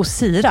tablett och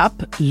sirap,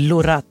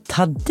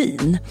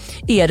 Loratadin,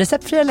 är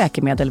receptfria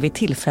läkemedel vid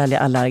tillfälliga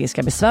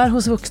allergiska besvär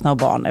hos vuxna och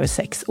barn över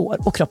 6 år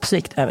och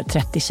kroppsvikt över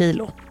 30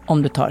 kilo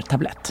om du tar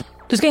tablett.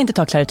 Du ska inte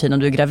ta Claritin om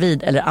du är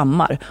gravid eller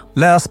ammar.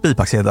 Läs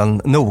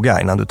bipacksedeln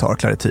noga innan du tar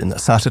Claritin,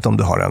 särskilt om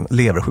du har en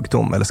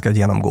leversjukdom eller ska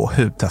genomgå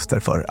hudtester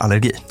för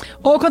allergi.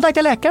 Och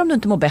kontakta läkare om du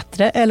inte mår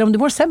bättre eller om du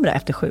mår sämre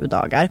efter 7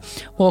 dagar.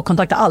 Och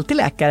kontakta alltid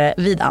läkare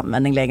vid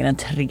användning längre än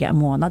 3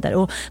 månader.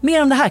 Och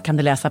mer om det här kan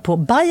du läsa på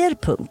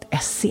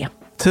bayer.se.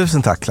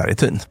 Tusen tack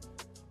Claritin.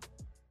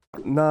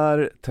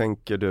 När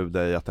tänker du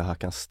dig att det här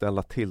kan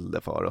ställa till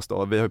det för oss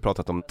då? Vi har ju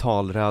pratat om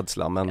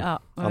talrädsla, men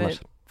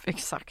annars...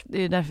 Exakt,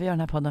 det är därför vi gör den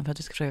här podden, för att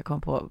vi ska försöka komma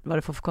på vad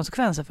det får för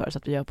konsekvenser för oss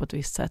att vi gör på ett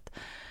visst sätt.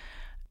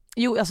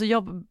 Jo, alltså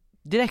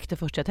direkt det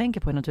första jag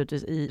tänker på är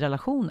naturligtvis i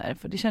relationer,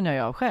 för det känner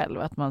jag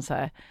själv, att man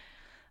säger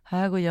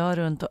här går jag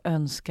runt och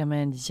önskar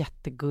mig en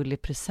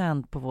jättegullig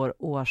present på vår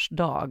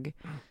årsdag.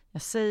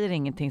 Jag säger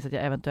ingenting så att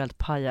jag eventuellt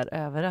pajar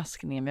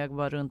överraskningen, men jag går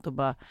bara runt och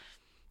bara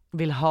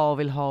vill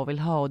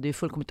ha och det är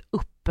fullkomligt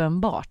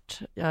uppenbart.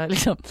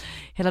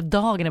 Hela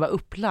dagen är bara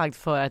upplagd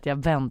för att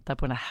jag väntar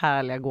på den här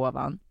härliga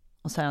gåvan.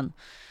 Och sen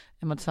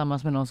är man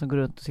tillsammans med någon som går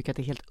runt och tycker att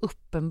det är helt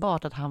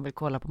uppenbart att han vill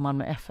kolla på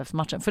Malmö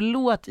FF-matchen.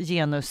 Förlåt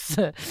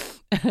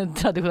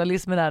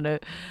genus-traditionalismen här nu,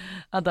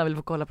 att han vill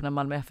få kolla på den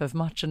Malmö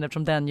FF-matchen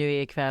eftersom den ju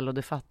är ikväll och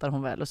det fattar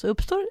hon väl. Och så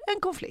uppstår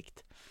en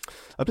konflikt.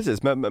 Ja,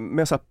 precis.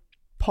 Med så här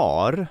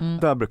par,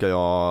 där brukar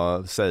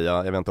jag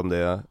säga, jag vet inte om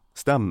det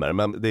stämmer,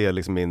 men det är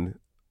liksom min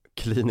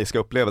kliniska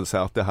upplevelse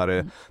att det här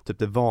är typ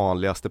det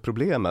vanligaste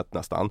problemet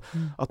nästan.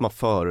 Att man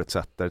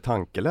förutsätter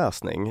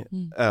tankeläsning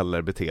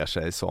eller beter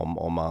sig som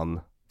om man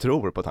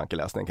tror på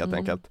tankeläsning helt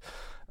enkelt.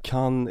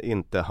 Kan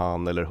inte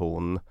han eller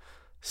hon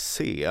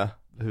se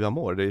hur jag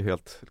mår? Det är ju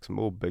helt liksom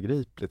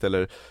obegripligt.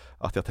 Eller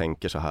att jag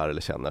tänker så här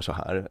eller känner så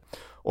här.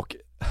 Och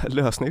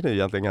lösningen är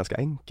egentligen ganska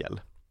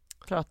enkel.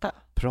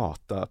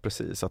 Prata,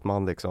 precis. Att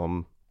man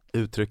liksom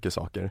uttrycker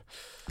saker.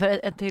 För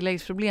ett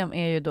tilläggsproblem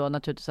är ju då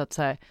naturligtvis att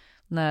så här,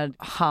 när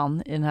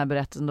han i den här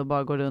berättelsen då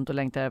bara går runt och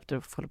längtar efter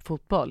att få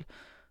fotboll,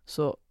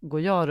 så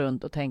går jag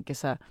runt och tänker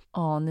så här,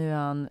 nu är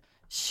han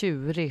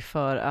tjurig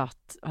för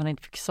att han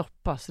inte fick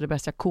soppa, så det är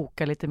bäst jag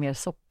kokar lite mer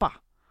soppa.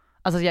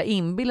 Alltså jag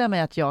inbillar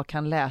mig att jag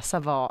kan läsa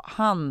vad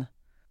han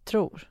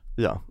tror.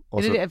 Ja.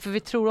 Och så, för vi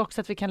tror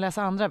också att vi kan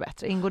läsa andra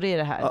bättre. Ingår det i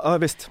det här? Ja,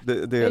 visst.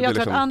 Jag tror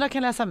liksom... att andra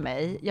kan läsa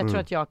mig. Jag tror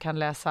att jag kan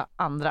läsa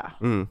andra.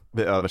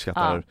 Vi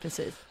överskattar. Ja,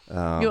 precis.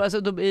 Jo,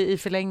 alltså då, i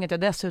förlängningen att jag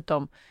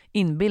dessutom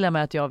inbillar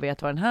mig att jag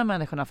vet vad den här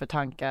människan har för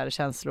tankar,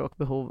 känslor och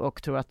behov,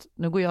 och tror att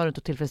nu går jag runt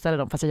och tillfredsställer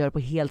dem fast jag gör det på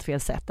helt fel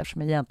sätt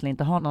eftersom jag egentligen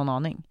inte har någon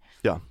aning.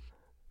 Ja,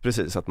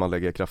 precis. Att man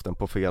lägger kraften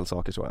på fel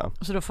saker, så ja.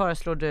 Så då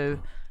föreslår du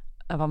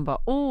att man bara,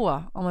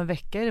 om en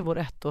vecka är det vår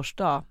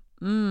 1-årsdag.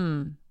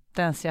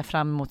 Den ser jag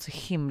fram emot så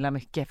himla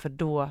mycket, för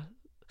då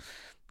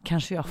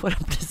kanske jag får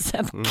en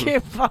present.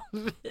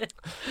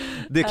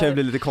 Det kan ju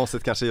bli lite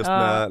konstigt kanske just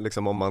med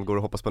liksom, om man går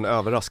och hoppas på en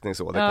överraskning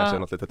så. Det kanske är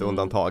något litet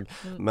undantag.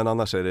 Men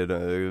annars är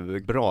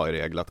det bra i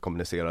regel att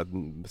kommunicera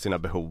sina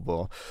behov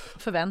och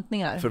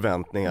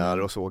förväntningar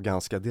och så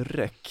ganska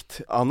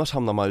direkt. Annars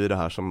hamnar man ju i det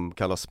här som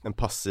kallas en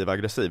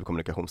passiv-aggressiv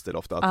kommunikationsstil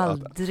ofta.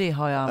 Aldrig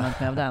har jag använt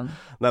mig av den.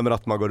 Nej, men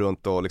att man går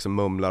runt och liksom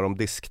mumlar om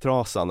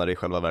disktrasan när det i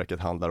själva verket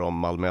handlar om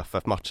Malmö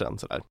FF-matchen.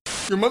 Sådär.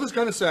 Your mother's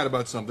kind of sad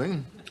about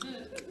something.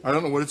 I don't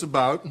know what it's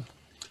about.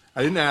 I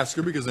didn't ask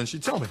her because then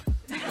she'd tell me.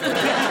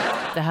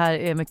 Det här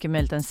är mycket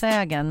möjligt en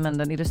sägen, men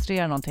den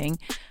illustrerar någonting.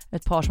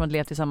 Ett par som hade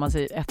levt tillsammans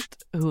i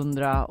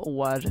 100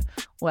 år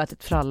och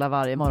ätit fralla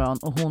varje morgon,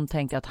 och hon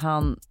tänkte att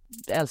han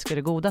älskar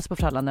det godast på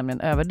frallan,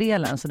 nämligen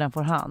överdelen, så den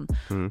får han.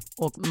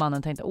 Och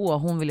mannen tänkte,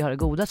 hon vill ju ha det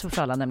godast på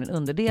frallan, nämligen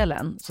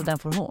underdelen, så den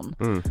får hon.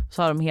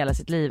 Så har de hela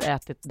sitt liv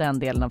ätit den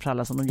delen av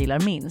frallan som de gillar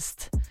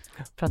minst.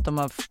 För att de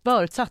har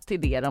förutsatt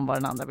idéer om vad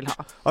den andra vill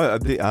ha. Ja,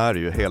 det är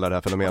ju hela det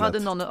här fenomenet. Och hade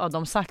någon av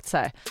dem sagt så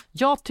här,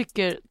 jag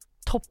tycker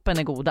toppen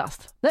är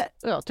godast. Nej,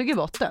 jag tycker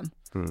botten.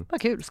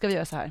 Vad kul, ska vi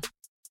göra så här?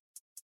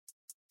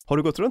 Har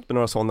du gått runt med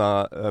några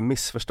sådana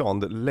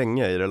missförstånd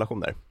länge i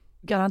relationer?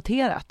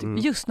 Garanterat.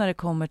 Just när det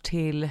kommer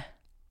till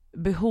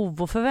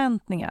behov och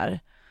förväntningar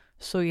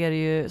så är det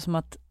ju som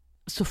att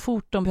så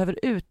fort de behöver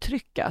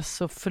uttryckas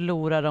så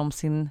förlorar de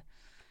sin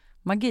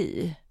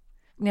magi.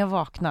 När jag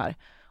vaknar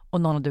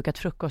och någon har dukat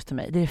frukost till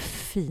mig, det är det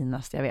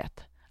finaste jag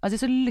vet. Alltså det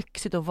är så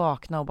lyxigt att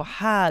vakna och bara,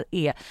 här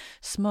är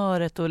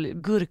smöret och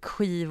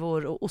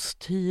gurkskivor och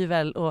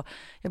osthyvel, och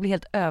jag blir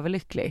helt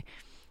överlycklig.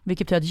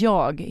 Vilket betyder att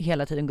jag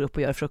hela tiden går upp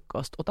och gör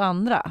frukost åt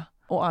andra.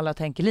 Och alla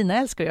tänker, Lina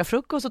älskar att göra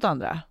frukost åt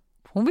andra.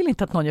 Hon vill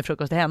inte att någon gör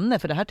frukost till henne,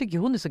 för det här tycker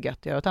hon är så gött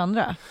att göra åt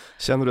andra.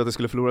 Känner du att det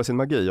skulle förlora sin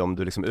magi om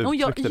du liksom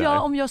uttryckte det här? Ja,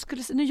 om jag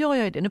skulle, nu gör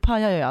jag ju det, nu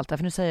pajar jag ju allt det här,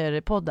 för nu säger jag det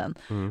i podden.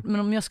 Men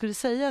om jag skulle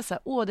säga så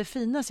här, det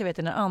finaste jag vet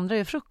är när andra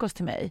gör frukost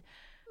till mig,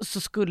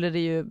 så skulle det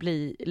ju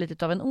bli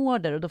lite av en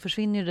order, och då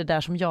försvinner ju det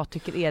där som jag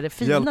tycker är det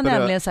fina,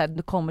 nämligen så här,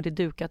 du kommer till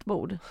dukat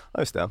bord. Ja,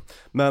 just det.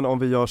 Men om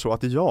vi gör så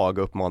att jag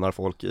uppmanar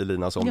folk i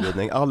Linas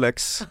omgivning,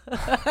 Alex,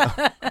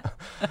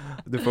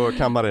 du får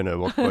kamma dig nu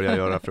och börja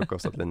göra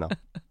frukost åt Lina.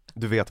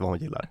 Du vet vad hon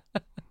gillar.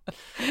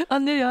 Ja,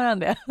 nu gör han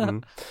det.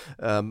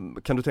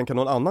 Kan du tänka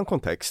någon annan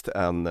kontext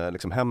än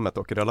liksom hemmet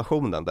och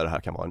relationen där det här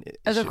kan vara en issue?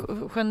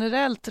 Alltså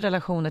generellt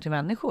relationer till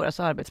människor,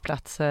 alltså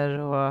arbetsplatser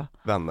och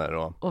vänner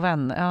och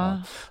vänner,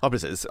 ja. Ja,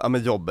 precis. Ja,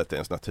 men jobbet är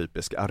en sån här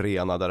typisk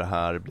arena där det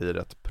här blir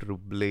ett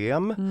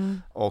problem.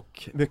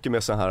 Och mycket mer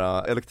så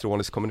här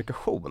elektronisk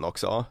kommunikation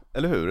också,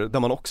 eller hur? Där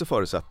man också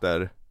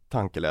förutsätter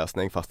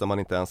tankeläsning fast där man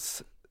inte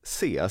ens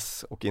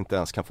ses och inte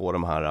ens kan få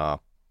de här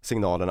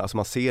signalerna, alltså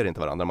man ser inte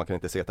varandra, man kan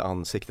inte se ett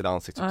ansikte eller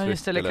ansiktsuttryck,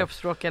 just eller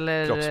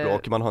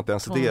kroppsspråk, man har inte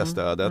ens det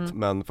stödet,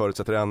 men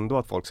förutsätter ändå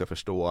att folk ska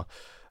förstå,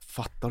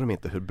 fattar de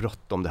inte hur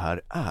bråttom det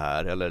här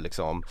är, eller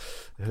liksom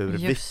hur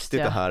viktigt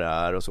det här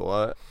är och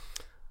så.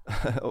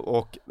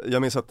 Och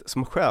jag minns att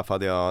som chef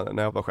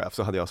när jag var chef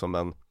så hade jag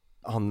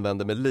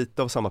använde mig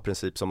lite av samma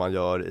princip som man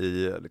gör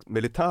i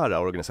militära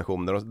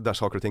organisationer där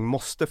saker och ting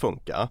måste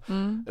funka,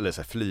 eller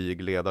så här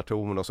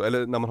flygledarton och så,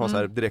 eller när man har så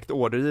här direkt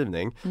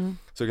ordergivning, så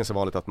är det ganska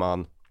vanligt att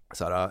man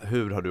så här,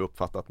 hur har du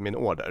uppfattat min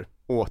order?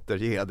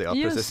 Återge det jag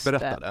precis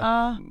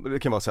berättade. Det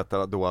kan vara ett sätt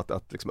då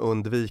att liksom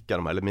undvika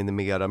de här, eller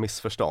minimera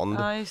missförstånd.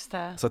 Just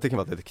det. Så att det kan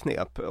vara ett litet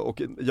knep.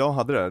 Och jag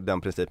hade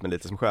den principen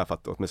lite som chef,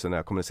 att åtminstone när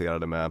jag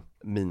kommunicerade med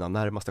mina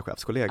närmaste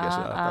chefskollegor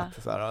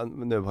att så här,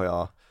 nu har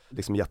jag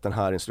liksom gett den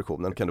här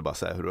instruktionen, kan du bara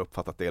säga hur du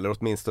uppfattat det, eller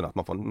åtminstone att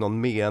man får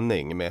någon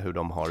mening med hur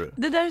de har...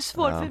 Det där är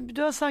svårt, för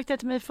du har sagt det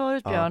till mig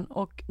förut, Björn,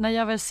 och när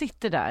jag väl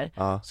sitter där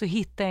så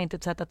hittar jag inte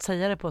ett sätt att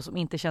säga det på som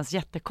inte känns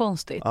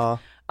jättekonstigt.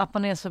 Att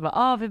man är så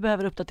bara, vi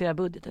behöver uppdatera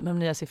budgeten med de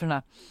nya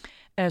siffrorna.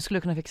 Skulle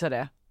du kunna fixa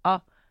det?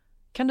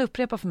 Kan du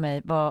upprepa för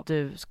mig vad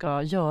du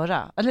ska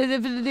göra?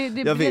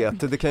 Jag vet,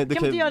 det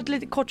kan vi göra ett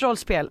lite kort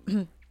rollspel?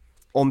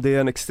 Om det är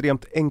en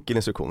extremt enkel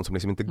instruktion som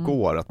liksom inte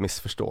går att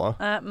missförstå,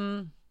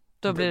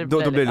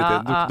 då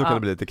kan det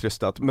bli lite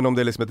krystat. Men om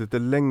det är liksom ett lite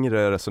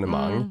längre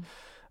resonemang,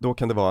 då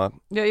kan det vara...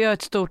 Jag gör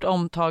ett stort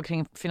omtag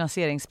kring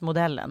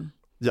finansieringsmodellen.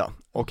 Ja,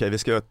 okej, vi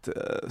ska göra ett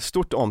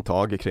stort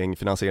omtag kring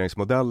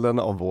finansieringsmodellen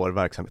av vår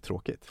verksamhet.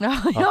 Tråkigt.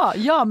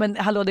 Ja, men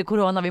hallå, det är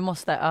corona, vi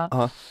måste...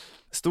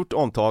 Stort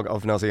omtag av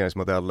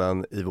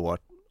finansieringsmodellen i vår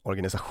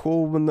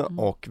organisation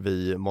och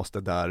vi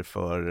måste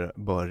därför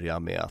börja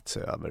med att se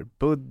över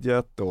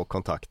budget och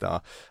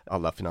kontakta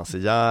alla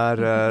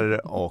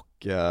finansiärer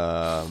och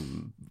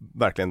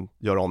verkligen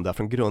göra om det här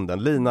från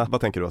grunden. Lina,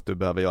 vad tänker du att du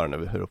behöver göra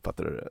nu? Hur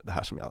uppfattar du det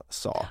här som jag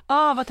sa?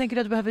 Vad tänker du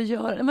att du behöver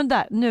göra? Men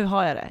där, nu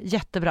har jag det.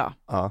 Jättebra.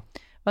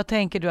 Vad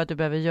tänker du att du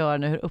behöver göra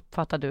nu? Hur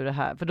uppfattar du det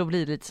här? För då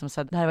blir det lite som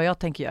så här, det här är vad jag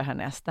tänker göra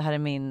härnäst. Det här är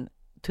min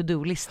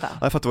to-do-lista.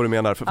 Jag fattar vad du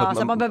menar.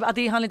 Att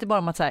det handlar inte bara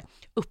om att så här,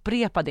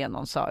 upprepa det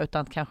någon sa,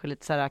 utan kanske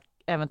lite så här,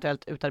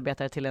 eventuellt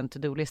utarbeta det till en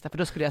to-do-lista. För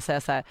då skulle jag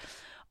säga så här,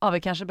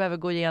 vi kanske behöver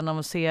gå igenom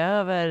och se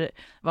över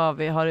vad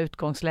vi har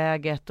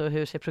utgångsläget och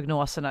hur ser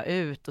prognoserna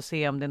ut och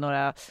se om det är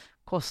några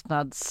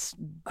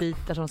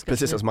kostnadsbitar som ska...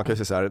 Precis, alltså man kan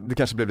ju säga så här, det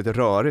kanske blir lite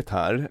rörigt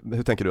här.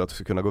 Hur tänker du att du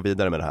ska kunna gå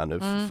vidare med det här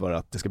nu för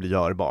att det ska bli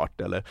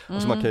görbart? Eller?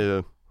 Och så man kan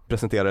ju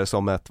presentera det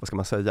som ett, vad ska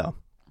man säga,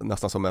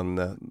 nästan som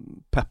en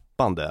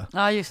peppande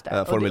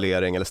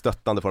formulering eller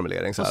stöttande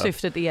formulering. Så och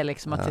syftet är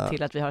liksom att se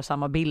till att vi har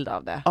samma bild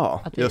av det.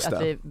 Att vi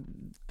är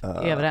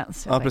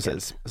överens.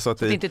 Precis. Så att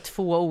det inte är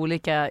två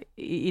olika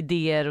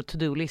idéer och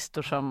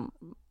to-do-listor som...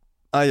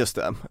 Ja, just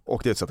det.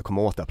 Och det är ett sätt att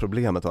komma åt det här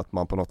problemet och att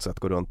man på något sätt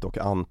går runt och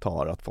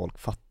antar att folk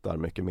fattar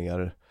mycket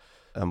mer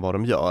än vad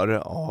de gör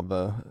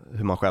av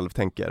hur man själv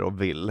tänker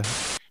och vill.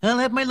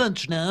 I'll have my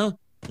lunch now.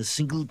 A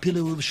single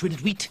pillow of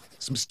shredded wheat,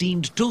 some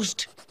steamed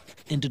toast,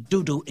 and a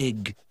dodo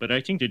egg. But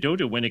I think the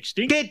dodo went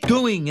extinct. Get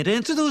going and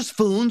answer those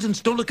phones,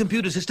 install a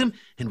computer system,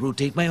 and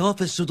rotate my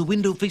office so the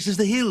window faces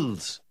the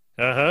hills.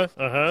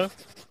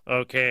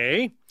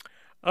 Okay.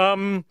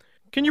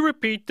 Can you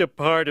repeat the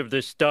part of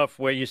the stuff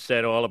where you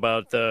said all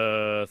about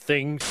the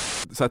things?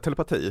 Så här,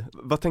 telepati,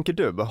 vad tänker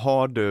du?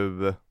 Har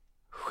du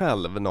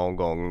själv någon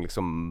gång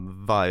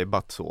liksom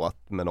vibat så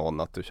att med någon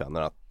att du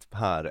känner att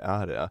här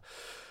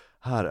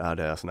är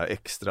det sån här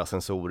extra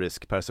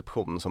sensorisk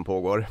perception som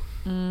pågår?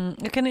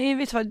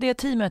 Det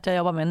teamet jag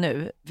jobbar med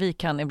nu, vi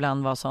kan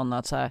ibland vara sådana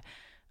att så här,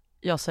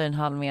 jag säger en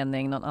halv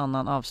mening, någon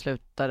annan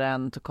avslutar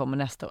den, så kommer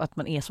nästa, att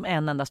man är som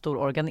en enda stor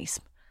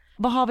organism.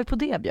 Vad har vi på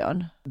det,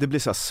 Björn? Det blir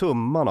så här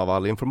summan av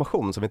all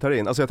information som vi tar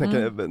in. Alltså jag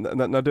tänker,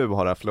 när du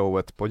har det här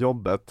flowet på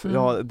jobbet,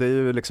 det är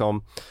ju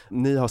liksom,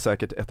 ni har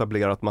säkert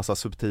etablerat massa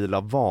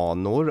subtila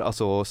vanor,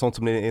 alltså sånt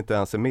som ni inte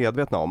ens är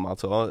medvetna om,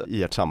 alltså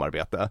i ert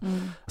samarbete,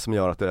 som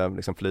gör att det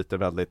liksom flyter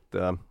väldigt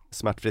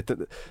smärtfritt.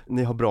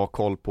 Ni har bra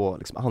koll på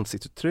liksom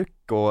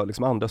ansiktsuttryck och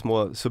liksom andra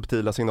små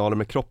subtila signaler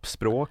med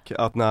kroppsspråk,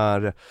 att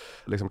när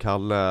liksom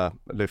Kalle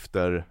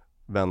lyfter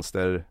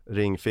vänster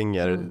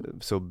ringfinger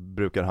så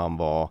brukar han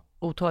vara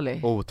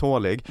otålig.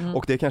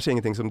 Och det är kanske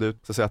ingenting som du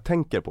så att säga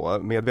tänker på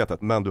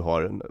medvetet, men du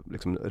har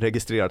liksom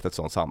registrerat ett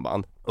sådant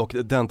samband. Och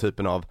den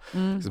typen av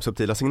liksom,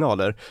 subtila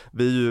signaler,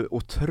 vi är ju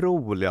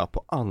otroliga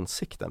på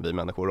ansikten, vi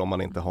människor, om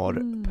man inte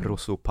har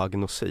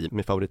prosopagnosi,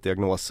 min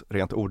favoritdiagnos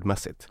rent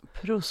ordmässigt.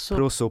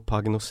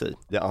 Prosopagnosi,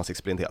 det är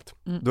ansiktsblindhet.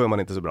 Då är man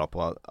inte så bra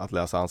på att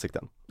läsa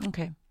ansikten.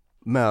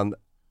 Men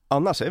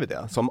annars är vi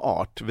det, som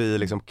art, vi är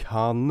liksom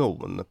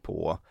kanon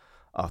på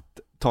att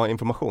ta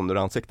information ur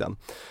ansikten.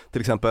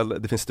 Till exempel,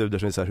 det finns studier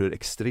som visar hur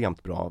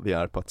extremt bra vi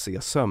är på att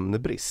se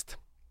sömnbrist.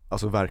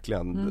 Alltså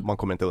verkligen, man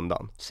kommer inte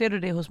undan. Ser du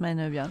det hos mig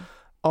nu, Björn?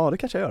 Ja, det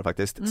kanske jag gör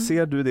faktiskt.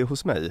 Ser du det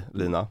hos mig,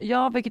 Lina?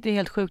 Ja, vilket är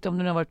helt sjukt om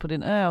du har varit på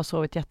din ö och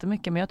sovit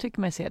jättemycket, men jag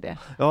tycker mig se det.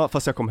 Ja,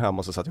 fast jag kom hem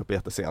och så satt jag upp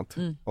jättesent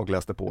och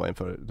läste på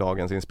inför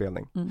dagens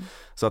inspelning.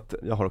 Så att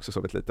jag har också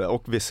sovit lite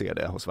och vi ser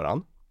det hos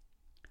varann.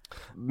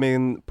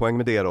 Min poäng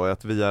med det då är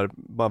att vi är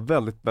bara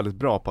väldigt, väldigt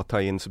bra på att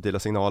ta in subtila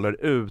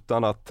signaler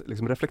utan att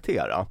liksom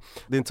reflektera.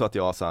 Det är inte så att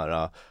jag så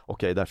här,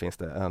 okej, där finns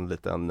det en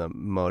liten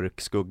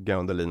mörk skugga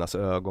under Linas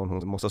ögon,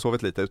 hon måste ha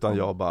sovit lite, utan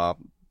jag bara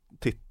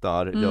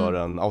tittar, gör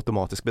en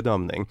automatisk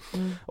bedömning.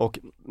 Och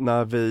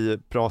när vi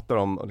pratar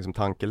om liksom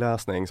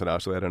tankeläsning så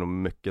är det nog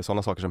mycket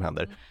sådana saker som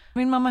händer.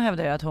 Min mamma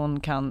hävdar ju att hon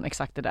kan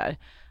exakt det där.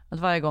 Att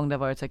varje gång det har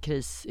varit så här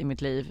kris i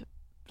mitt liv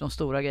de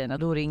stora grejerna,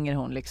 då ringer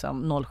hon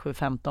liksom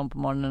 07.15 på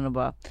morgonen och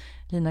bara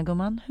Lina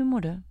gumman, hur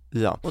mår du?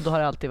 Ja. Och då har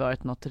det alltid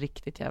varit något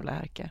riktigt jävla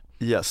härke.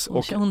 Yes.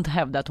 Hon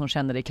hävdar att hon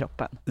känner det i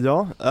kroppen.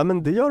 Ja,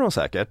 men det gör hon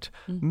säkert.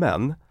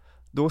 Men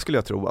då skulle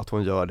jag tro att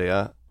hon gör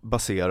det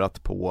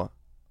baserat på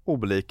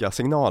olika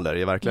signaler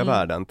i verkliga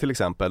världen. Till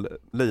exempel,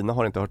 Lina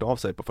har inte hört av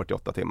sig på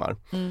 48 timmar.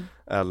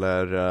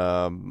 Eller...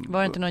 var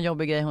det inte någon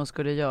jobbig grej hon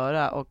skulle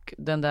göra? Och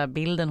den där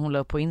bilden hon la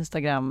upp på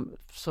Instagram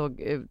såg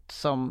ut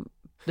som...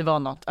 Det var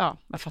något, ja,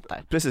 jag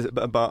fattar. Precis,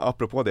 bara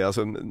apropå det,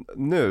 alltså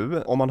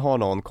nu om man har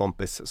någon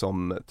kompis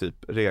som typ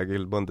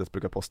regelbundet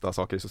brukar posta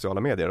saker i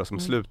sociala medier och som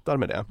slutar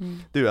med det,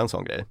 det är ju en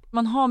sån grej.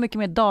 Man har mycket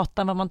mer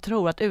data än vad man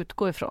tror att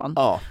utgå ifrån.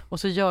 Ja. Och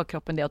så gör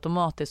kroppen det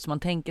automatiskt så man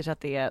tänker sig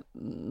att det är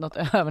något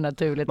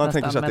övernaturligt man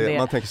nästan.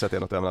 Man tänker sig att det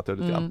är något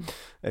övernaturligt, ja.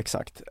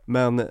 Exakt.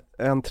 Men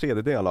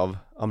 1/3 av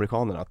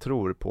amerikanerna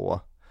tror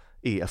på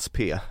ESP,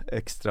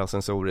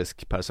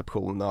 extrasensorisk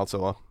perception,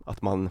 alltså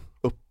att man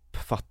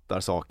uppfattar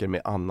saker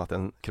med annat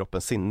än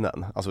kroppens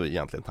sinnen, alltså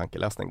egentligen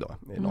tankeläsning då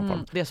i någon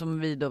form. Det som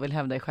vi då vill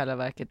hävda i själva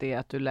verket är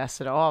att du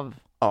läser av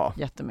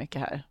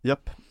jättemycket här.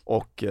 Japp,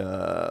 och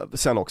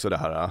sen också det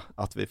här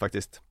att vi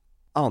faktiskt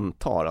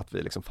antar att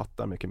vi liksom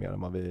fattar mycket mer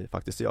än vad vi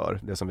faktiskt gör,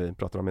 det som vi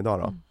pratar om idag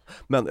då.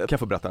 Men kan jag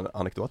få berätta en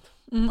anekdot?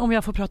 Om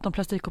jag får prata om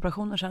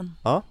plastikoperationer sen.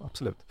 Ja,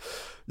 absolut.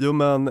 Jo,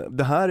 men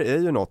det här är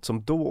ju något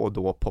som då och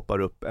då poppar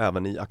upp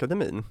även i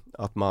akademin,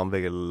 att man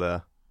vill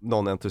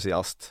någon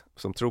entusiast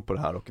som tror på det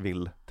här och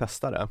vill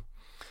testa det.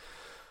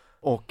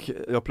 Och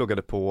jag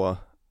pluggade på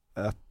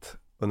ett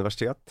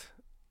universitet,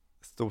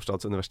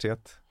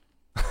 storstadsuniversitet.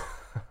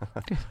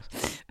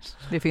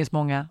 Det finns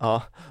många.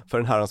 Ja, för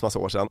en herrans massa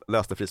år sedan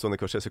läste fristående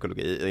kurser i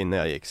psykologi innan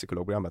jag gick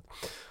psykologprogrammet.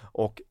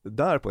 Och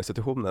där på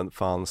institutionen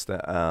fanns det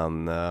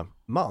en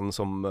man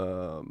som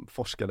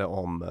forskade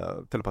om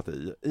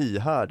telepati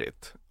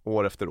ihärdigt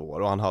år efter år,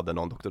 och han hade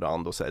någon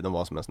doktorand och sig. De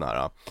var som en sån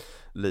här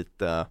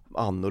lite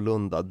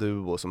annorlunda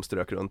duo som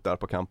strök runt där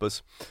på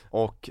campus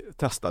och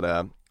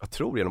testade, jag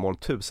tror genom åren,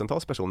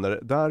 tusentals personer,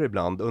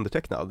 däribland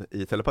undertecknad,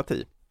 i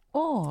telepati.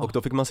 Och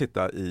då fick man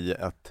sitta i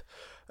ett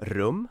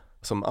rum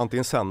som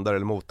antingen sändare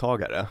eller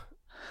mottagare.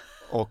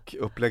 Och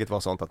upplägget var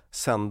sånt att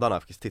sändarna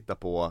fick titta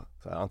på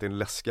så här, antingen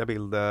läskiga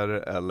bilder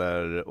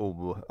eller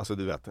alltså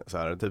du vet, så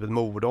här, typ ett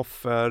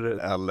mordoffer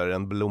eller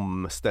en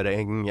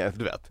blomsteräng,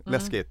 du vet,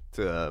 läskigt,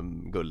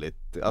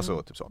 gulligt,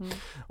 alltså typ så.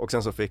 Och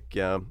sen så fick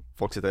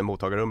folk sitta i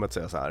mottagarrummet och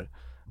säga så här: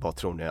 vad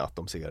tror ni att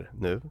de ser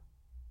nu?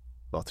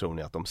 Vad tror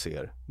ni att de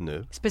ser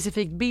nu?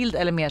 Specifik bild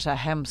eller mer så här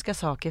hemska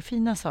saker,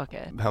 fina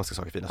saker? Hemska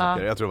saker, fina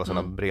saker. Jag tror det var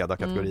sådana breda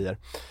kategorier.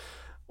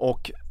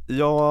 Och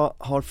jag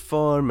har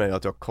för mig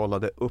att jag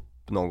kollade upp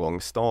någon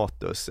gång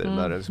status i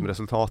liksom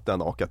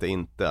resultaten, och att det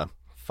inte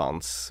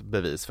fanns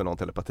bevis för någon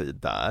telepati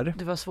där.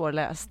 Det var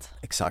svårläst.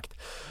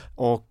 Exakt.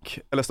 Och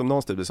jag läste om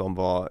någon studie som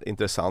var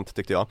intressant,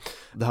 tyckte jag.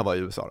 Det här var i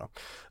USA då.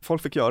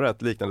 Folk fick göra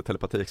ett liknande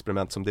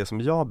telepatiexperiment som det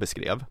som jag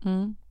beskrev.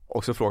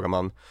 Och så frågar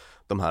man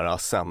de här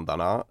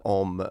sändarna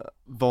om: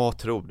 vad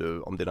tror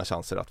du om dina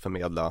chanser att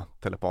förmedla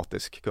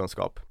telepatisk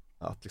kunskap,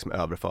 att liksom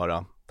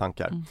överföra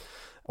tankar?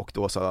 Och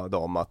då sa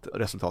de att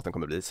resultaten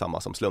kommer bli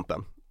samma som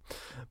slumpen.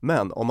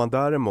 Men om man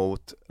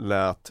däremot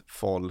lät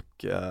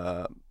folk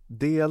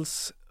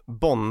dels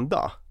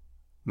bonda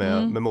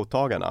med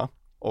mottagarna,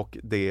 och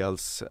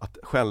dels att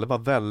själva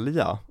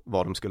välja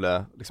vad de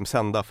skulle liksom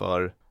sända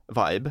för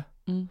vibe,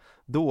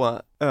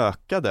 då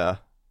ökade...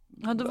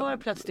 Ja, då var det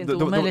plötsligt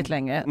inte omöjligt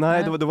längre.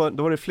 Nej, då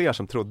var det fler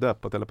som trodde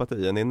på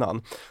telepati än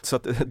innan. Så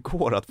att det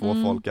går att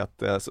få folk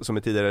att, som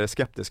är tidigare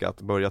skeptiska,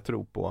 att börja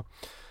tro på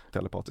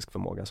telepatisk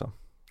förmåga. Så.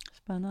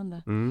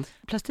 Spännande.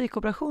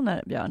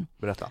 Plastikoperationer, Björn.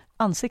 Berätta.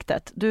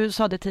 Ansiktet. Du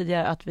sa det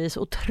tidigare att vi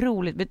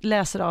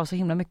läser av så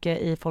himla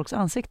mycket i folks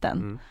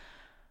ansikten.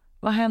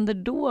 Vad händer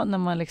då när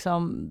man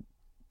liksom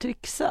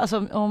trixar?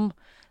 Alltså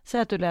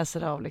säg att du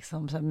läser av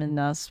liksom så här,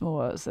 mina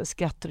små så här,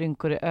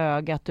 skattrynkor i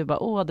ögat. Du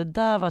bara, det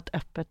där var ett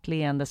öppet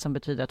leende som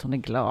betyder att hon är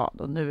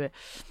glad. Och nu är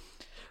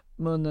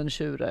munnen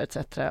tjurar etc.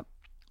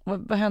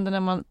 Vad händer när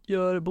man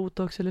gör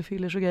botox eller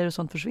fillers och grejer och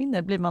sånt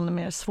försvinner? Blir man en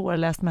mer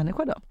svårläst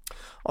människa då?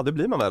 Ja, det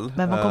blir man väl.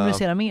 Men man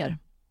kommunicerar mer.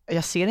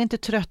 Jag ser inte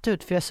trött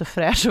ut för jag är så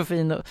fräsch och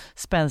fin och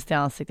spänstig i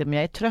ansiktet, men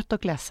jag är trött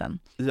och ledsen.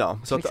 Ja,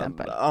 så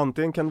att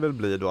antingen kan det väl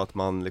bli då att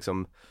man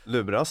liksom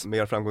luras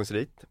mer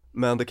framgångsrikt,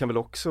 men det kan väl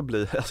också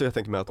bli, alltså jag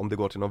tänker mig att om det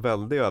går till någon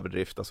väldig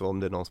överdrift, alltså om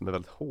det är någon som är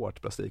väldigt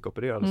hårt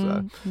plastikopererad och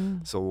sådär,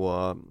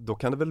 så då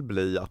kan det väl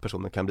bli att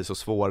personen kan bli så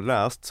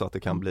svårläst så att det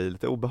kan bli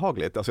lite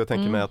obehagligt. Alltså jag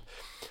tänker mig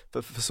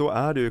att, för så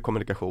är det ju i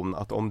kommunikation,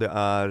 att om det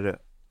är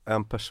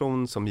en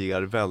person som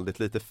ger väldigt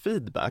lite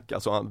feedback,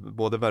 alltså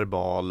både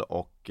verbal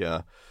och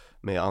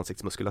med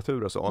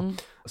ansiktsmuskulatur och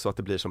så att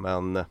det blir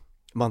som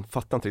man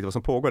fattar inte riktigt vad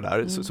som pågår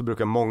där, så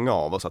brukar många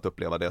av oss att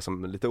uppleva det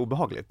som lite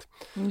obehagligt.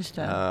 Just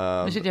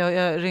det. Nu sitter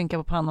jag rynkar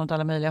på pannan åt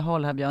alla möjliga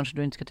håll här, Björn, så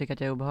du inte ska tycka att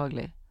jag är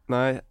obehaglig.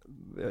 Nej,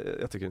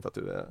 jag tycker inte att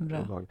du är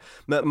obehaglig.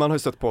 Men man har ju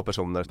stött på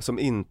personer som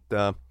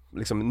inte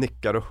liksom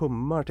nickar och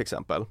hummar till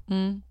exempel.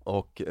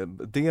 Och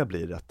det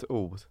blir rätt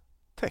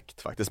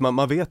otäckt faktiskt.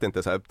 Man vet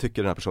inte så här,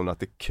 tycker den här personen att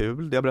det är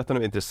kul, det jag berättar nu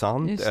är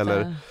intressant,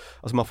 eller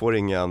alltså man får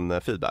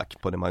ingen feedback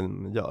på det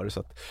man gör. Så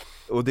att,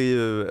 och det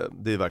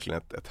är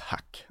verkligen ett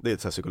hack, det är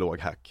ett så här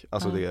psykologhack.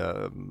 Alltså det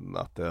är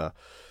att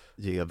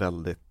ge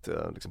väldigt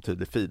liksom,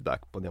 tydlig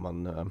feedback på det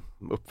man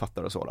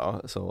uppfattar och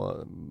så.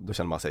 Så då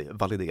känner man sig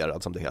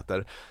validerad som det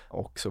heter,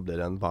 och så blir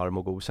det en varm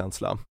och god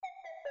känsla.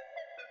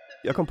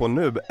 Jag kom på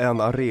nu,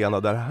 en arena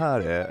där det här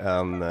är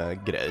en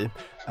grej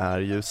är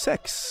ju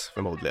sex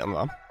förmodligen,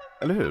 va?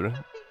 Eller hur?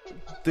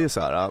 Det är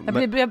så här...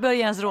 Jag börjar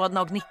ens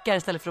rodna och nickar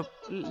istället för att...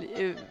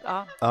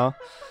 Ja,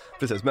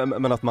 precis.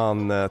 Men att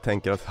man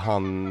tänker att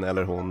han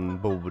eller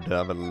hon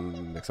borde väl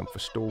liksom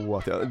förstå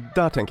att...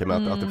 Där tänker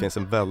man att det finns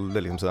en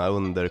väldigt liksom, sån här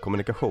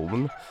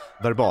underkommunikation,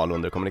 verbal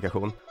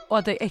underkommunikation. Och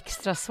att det är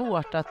extra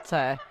svårt att... Så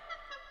här,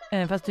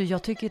 fast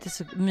jag tycker att det är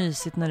så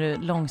mysigt när du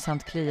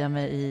långsamt kliar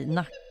mig i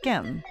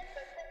nacken.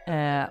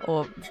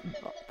 Och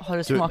har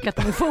du smakat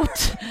på min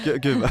fot?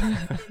 Gud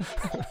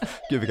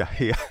vilka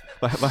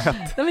vad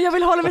hett. Nej, men jag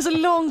vill hålla mig så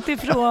långt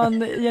ifrån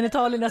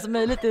genitalierna som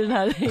möjligt i det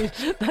här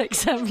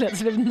exemplet,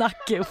 så det blir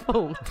nacke och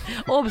fot.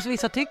 Och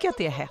vissa tycker att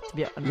det är hett,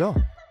 Björn. Ja.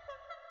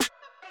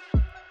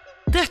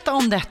 Detta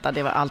om detta,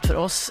 det var allt för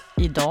oss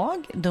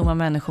idag. Dumma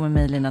människor med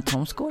mig, Lina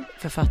Thomsgård,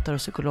 författare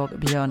och psykolog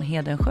Björn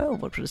Hedensjö, och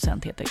vår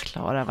producent heter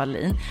Clara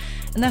Wallin.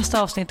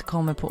 Nästa avsnitt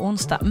kommer på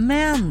onsdag,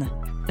 men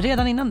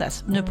redan innan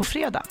dess, nu på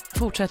fredag,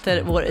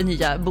 fortsätter vår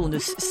nya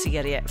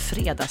bonusserie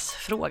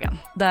Fredagsfrågan,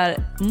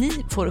 där ni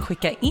får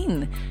skicka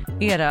in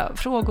era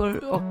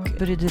frågor och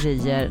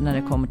bryderier när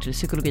det kommer till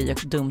psykologi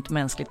och dumt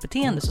mänskligt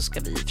beteende, så ska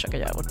vi försöka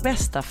göra vårt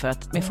bästa för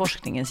att med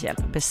forskningens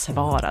hjälp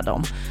besvara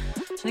dem.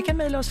 Så ni kan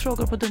mejla oss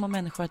frågor på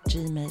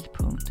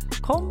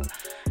dummamänniskor@gmail.com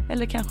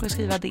eller kanske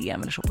skriva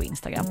DM eller så på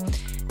Instagram.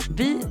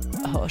 Vi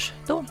hörs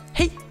då.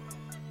 Hej!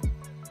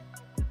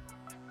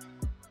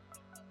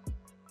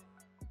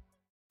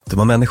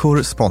 Dumma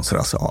människor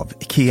sponsras av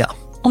IKEA.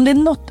 Om det är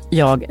något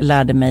jag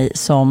lärde mig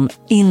som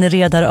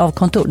inredare av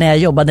kontor, när jag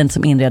jobbade inte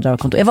som inredare av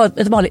kontor, jag var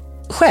ett vanligt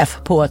chef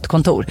på ett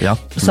kontor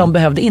som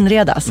behövde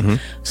inredas,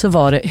 så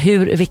var det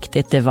hur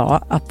viktigt det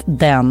var att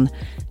den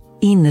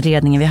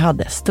inredningen vi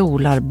hade,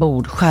 stolar,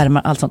 bord,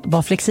 skärmar, allt sånt,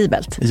 var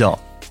flexibelt. Ja.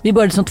 Vi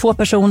började som 2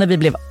 personer, vi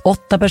blev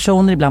 8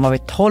 personer, ibland var vi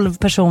 12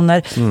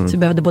 personer. Så vi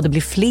behövde både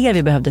bli fler,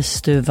 vi behövde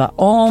stuva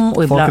om.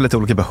 Och folk har lite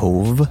olika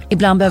behov.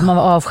 Ibland behöver man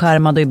vara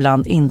avskärmad och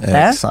ibland inte.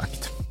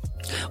 Exakt.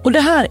 Och det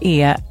här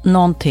är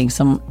någonting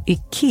som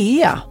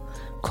IKEA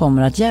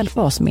kommer att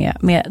hjälpa oss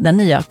med den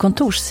nya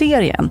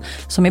kontorsserien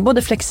som är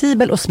både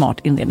flexibel och smart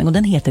inredning, och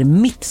den heter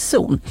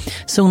Mittzon.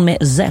 Zon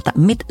med Z,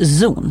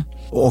 Mittzon.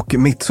 Och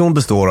Mittzon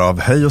består av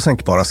höj- och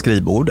sänkbara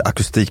skrivbord,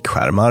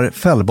 akustikskärmar,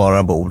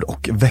 fällbara bord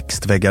och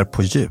växtväggar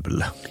på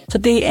hjul. Så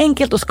det är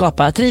enkelt att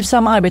skapa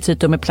trivsamma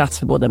arbetsytor med plats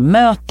för både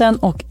möten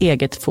och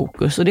eget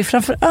fokus. Och det är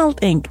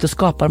framförallt enkelt att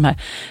skapa de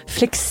här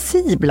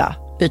flexibla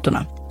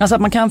ytorna. Alltså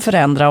att man kan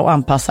förändra och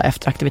anpassa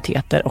efter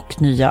aktiviteter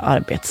och nya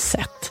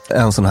arbetssätt.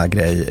 En sån här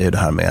grej är ju det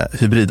här med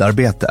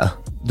hybridarbete.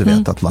 Du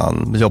vet att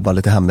man jobbar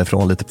lite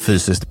hemifrån, lite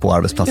fysiskt på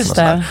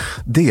arbetsplatsen.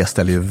 Det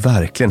ställer ju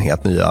verkligen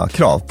helt nya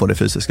krav på det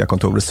fysiska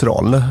kontorets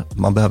roll.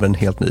 Man behöver en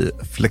helt ny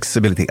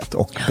flexibilitet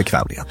och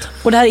bekvämlighet.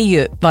 Och det här är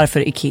ju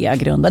varför IKEA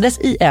grundades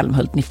i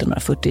Älmhult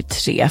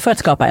 1943. För att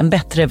skapa en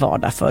bättre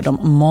vardag för de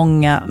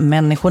många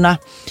människorna.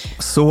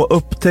 Så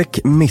upptäck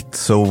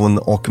Mittzon,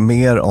 och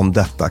mer om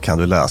detta kan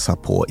du läsa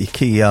på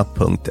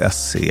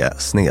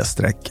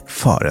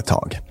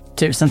ikea.se/företag.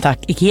 Tusen tack,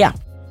 IKEA!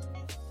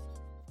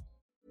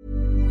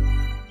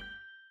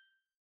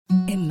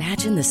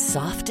 Imagine the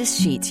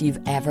softest sheets you've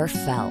ever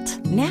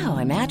felt. Now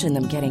imagine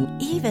them getting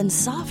even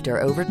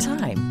softer over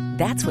time.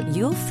 That's what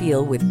you'll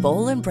feel with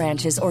Boll &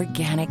 Branch's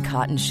organic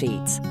cotton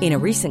sheets. In a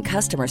recent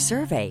customer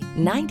survey,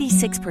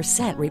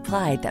 96%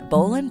 replied that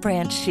Boll &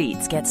 Branch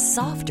sheets get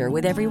softer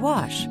with every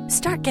wash.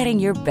 Start getting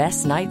your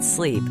best night's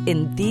sleep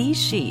in these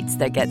sheets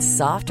that get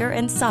softer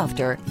and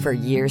softer for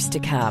years to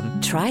come.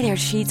 Try their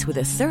sheets with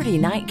a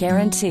 30-night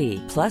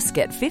guarantee. Plus,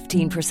 get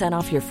 15%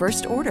 off your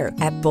first order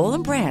at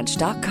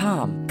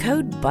bollandbranch.com.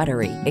 Code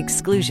BUTTERY.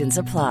 Exclusions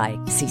apply.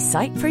 See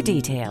site for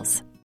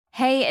details.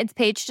 Hey, it's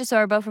Paige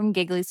DeSorbo from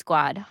Giggly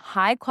Squad.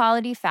 High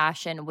quality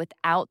fashion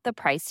without the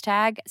price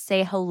tag.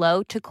 Say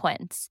hello to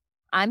Quince.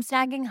 I'm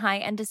snagging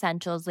high-end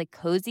essentials like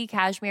cozy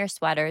cashmere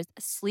sweaters,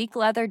 sleek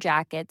leather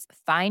jackets,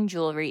 fine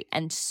jewelry,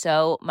 and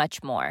so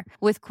much more.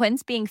 With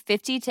Quince being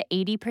 50 to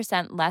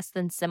 80% less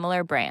than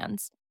similar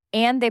brands.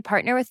 And they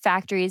partner with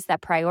factories that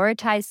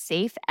prioritize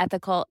safe,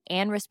 ethical,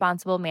 and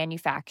responsible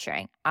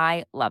manufacturing.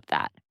 I love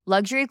that.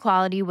 Luxury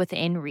quality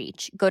within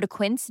reach. Go to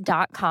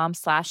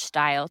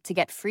quince.com/style to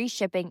get free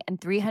shipping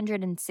and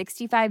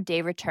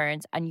 365-day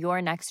returns on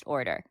your next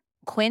order.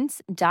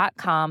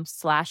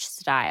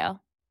 Quince.com/style.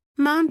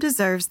 Mom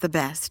deserves the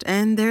best,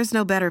 and there's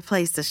no better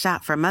place to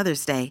shop for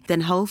Mother's Day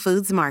than Whole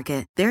Foods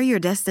Market. They're your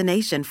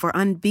destination for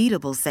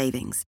unbeatable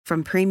savings,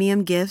 from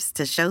premium gifts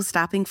to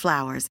show-stopping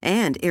flowers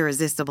and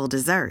irresistible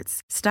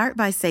desserts. Start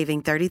by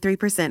saving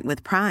 33%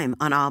 with Prime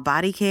on all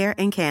body care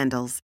and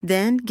candles.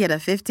 Then get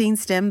a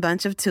 15-stem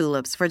bunch of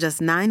tulips for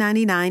just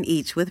 $9.99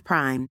 each with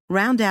Prime.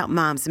 Round out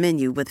Mom's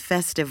menu with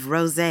festive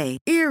rosé,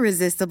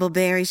 irresistible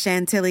berry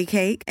chantilly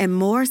cake, and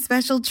more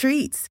special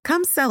treats.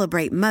 Come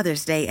celebrate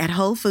Mother's Day at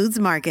Whole Foods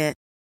Market.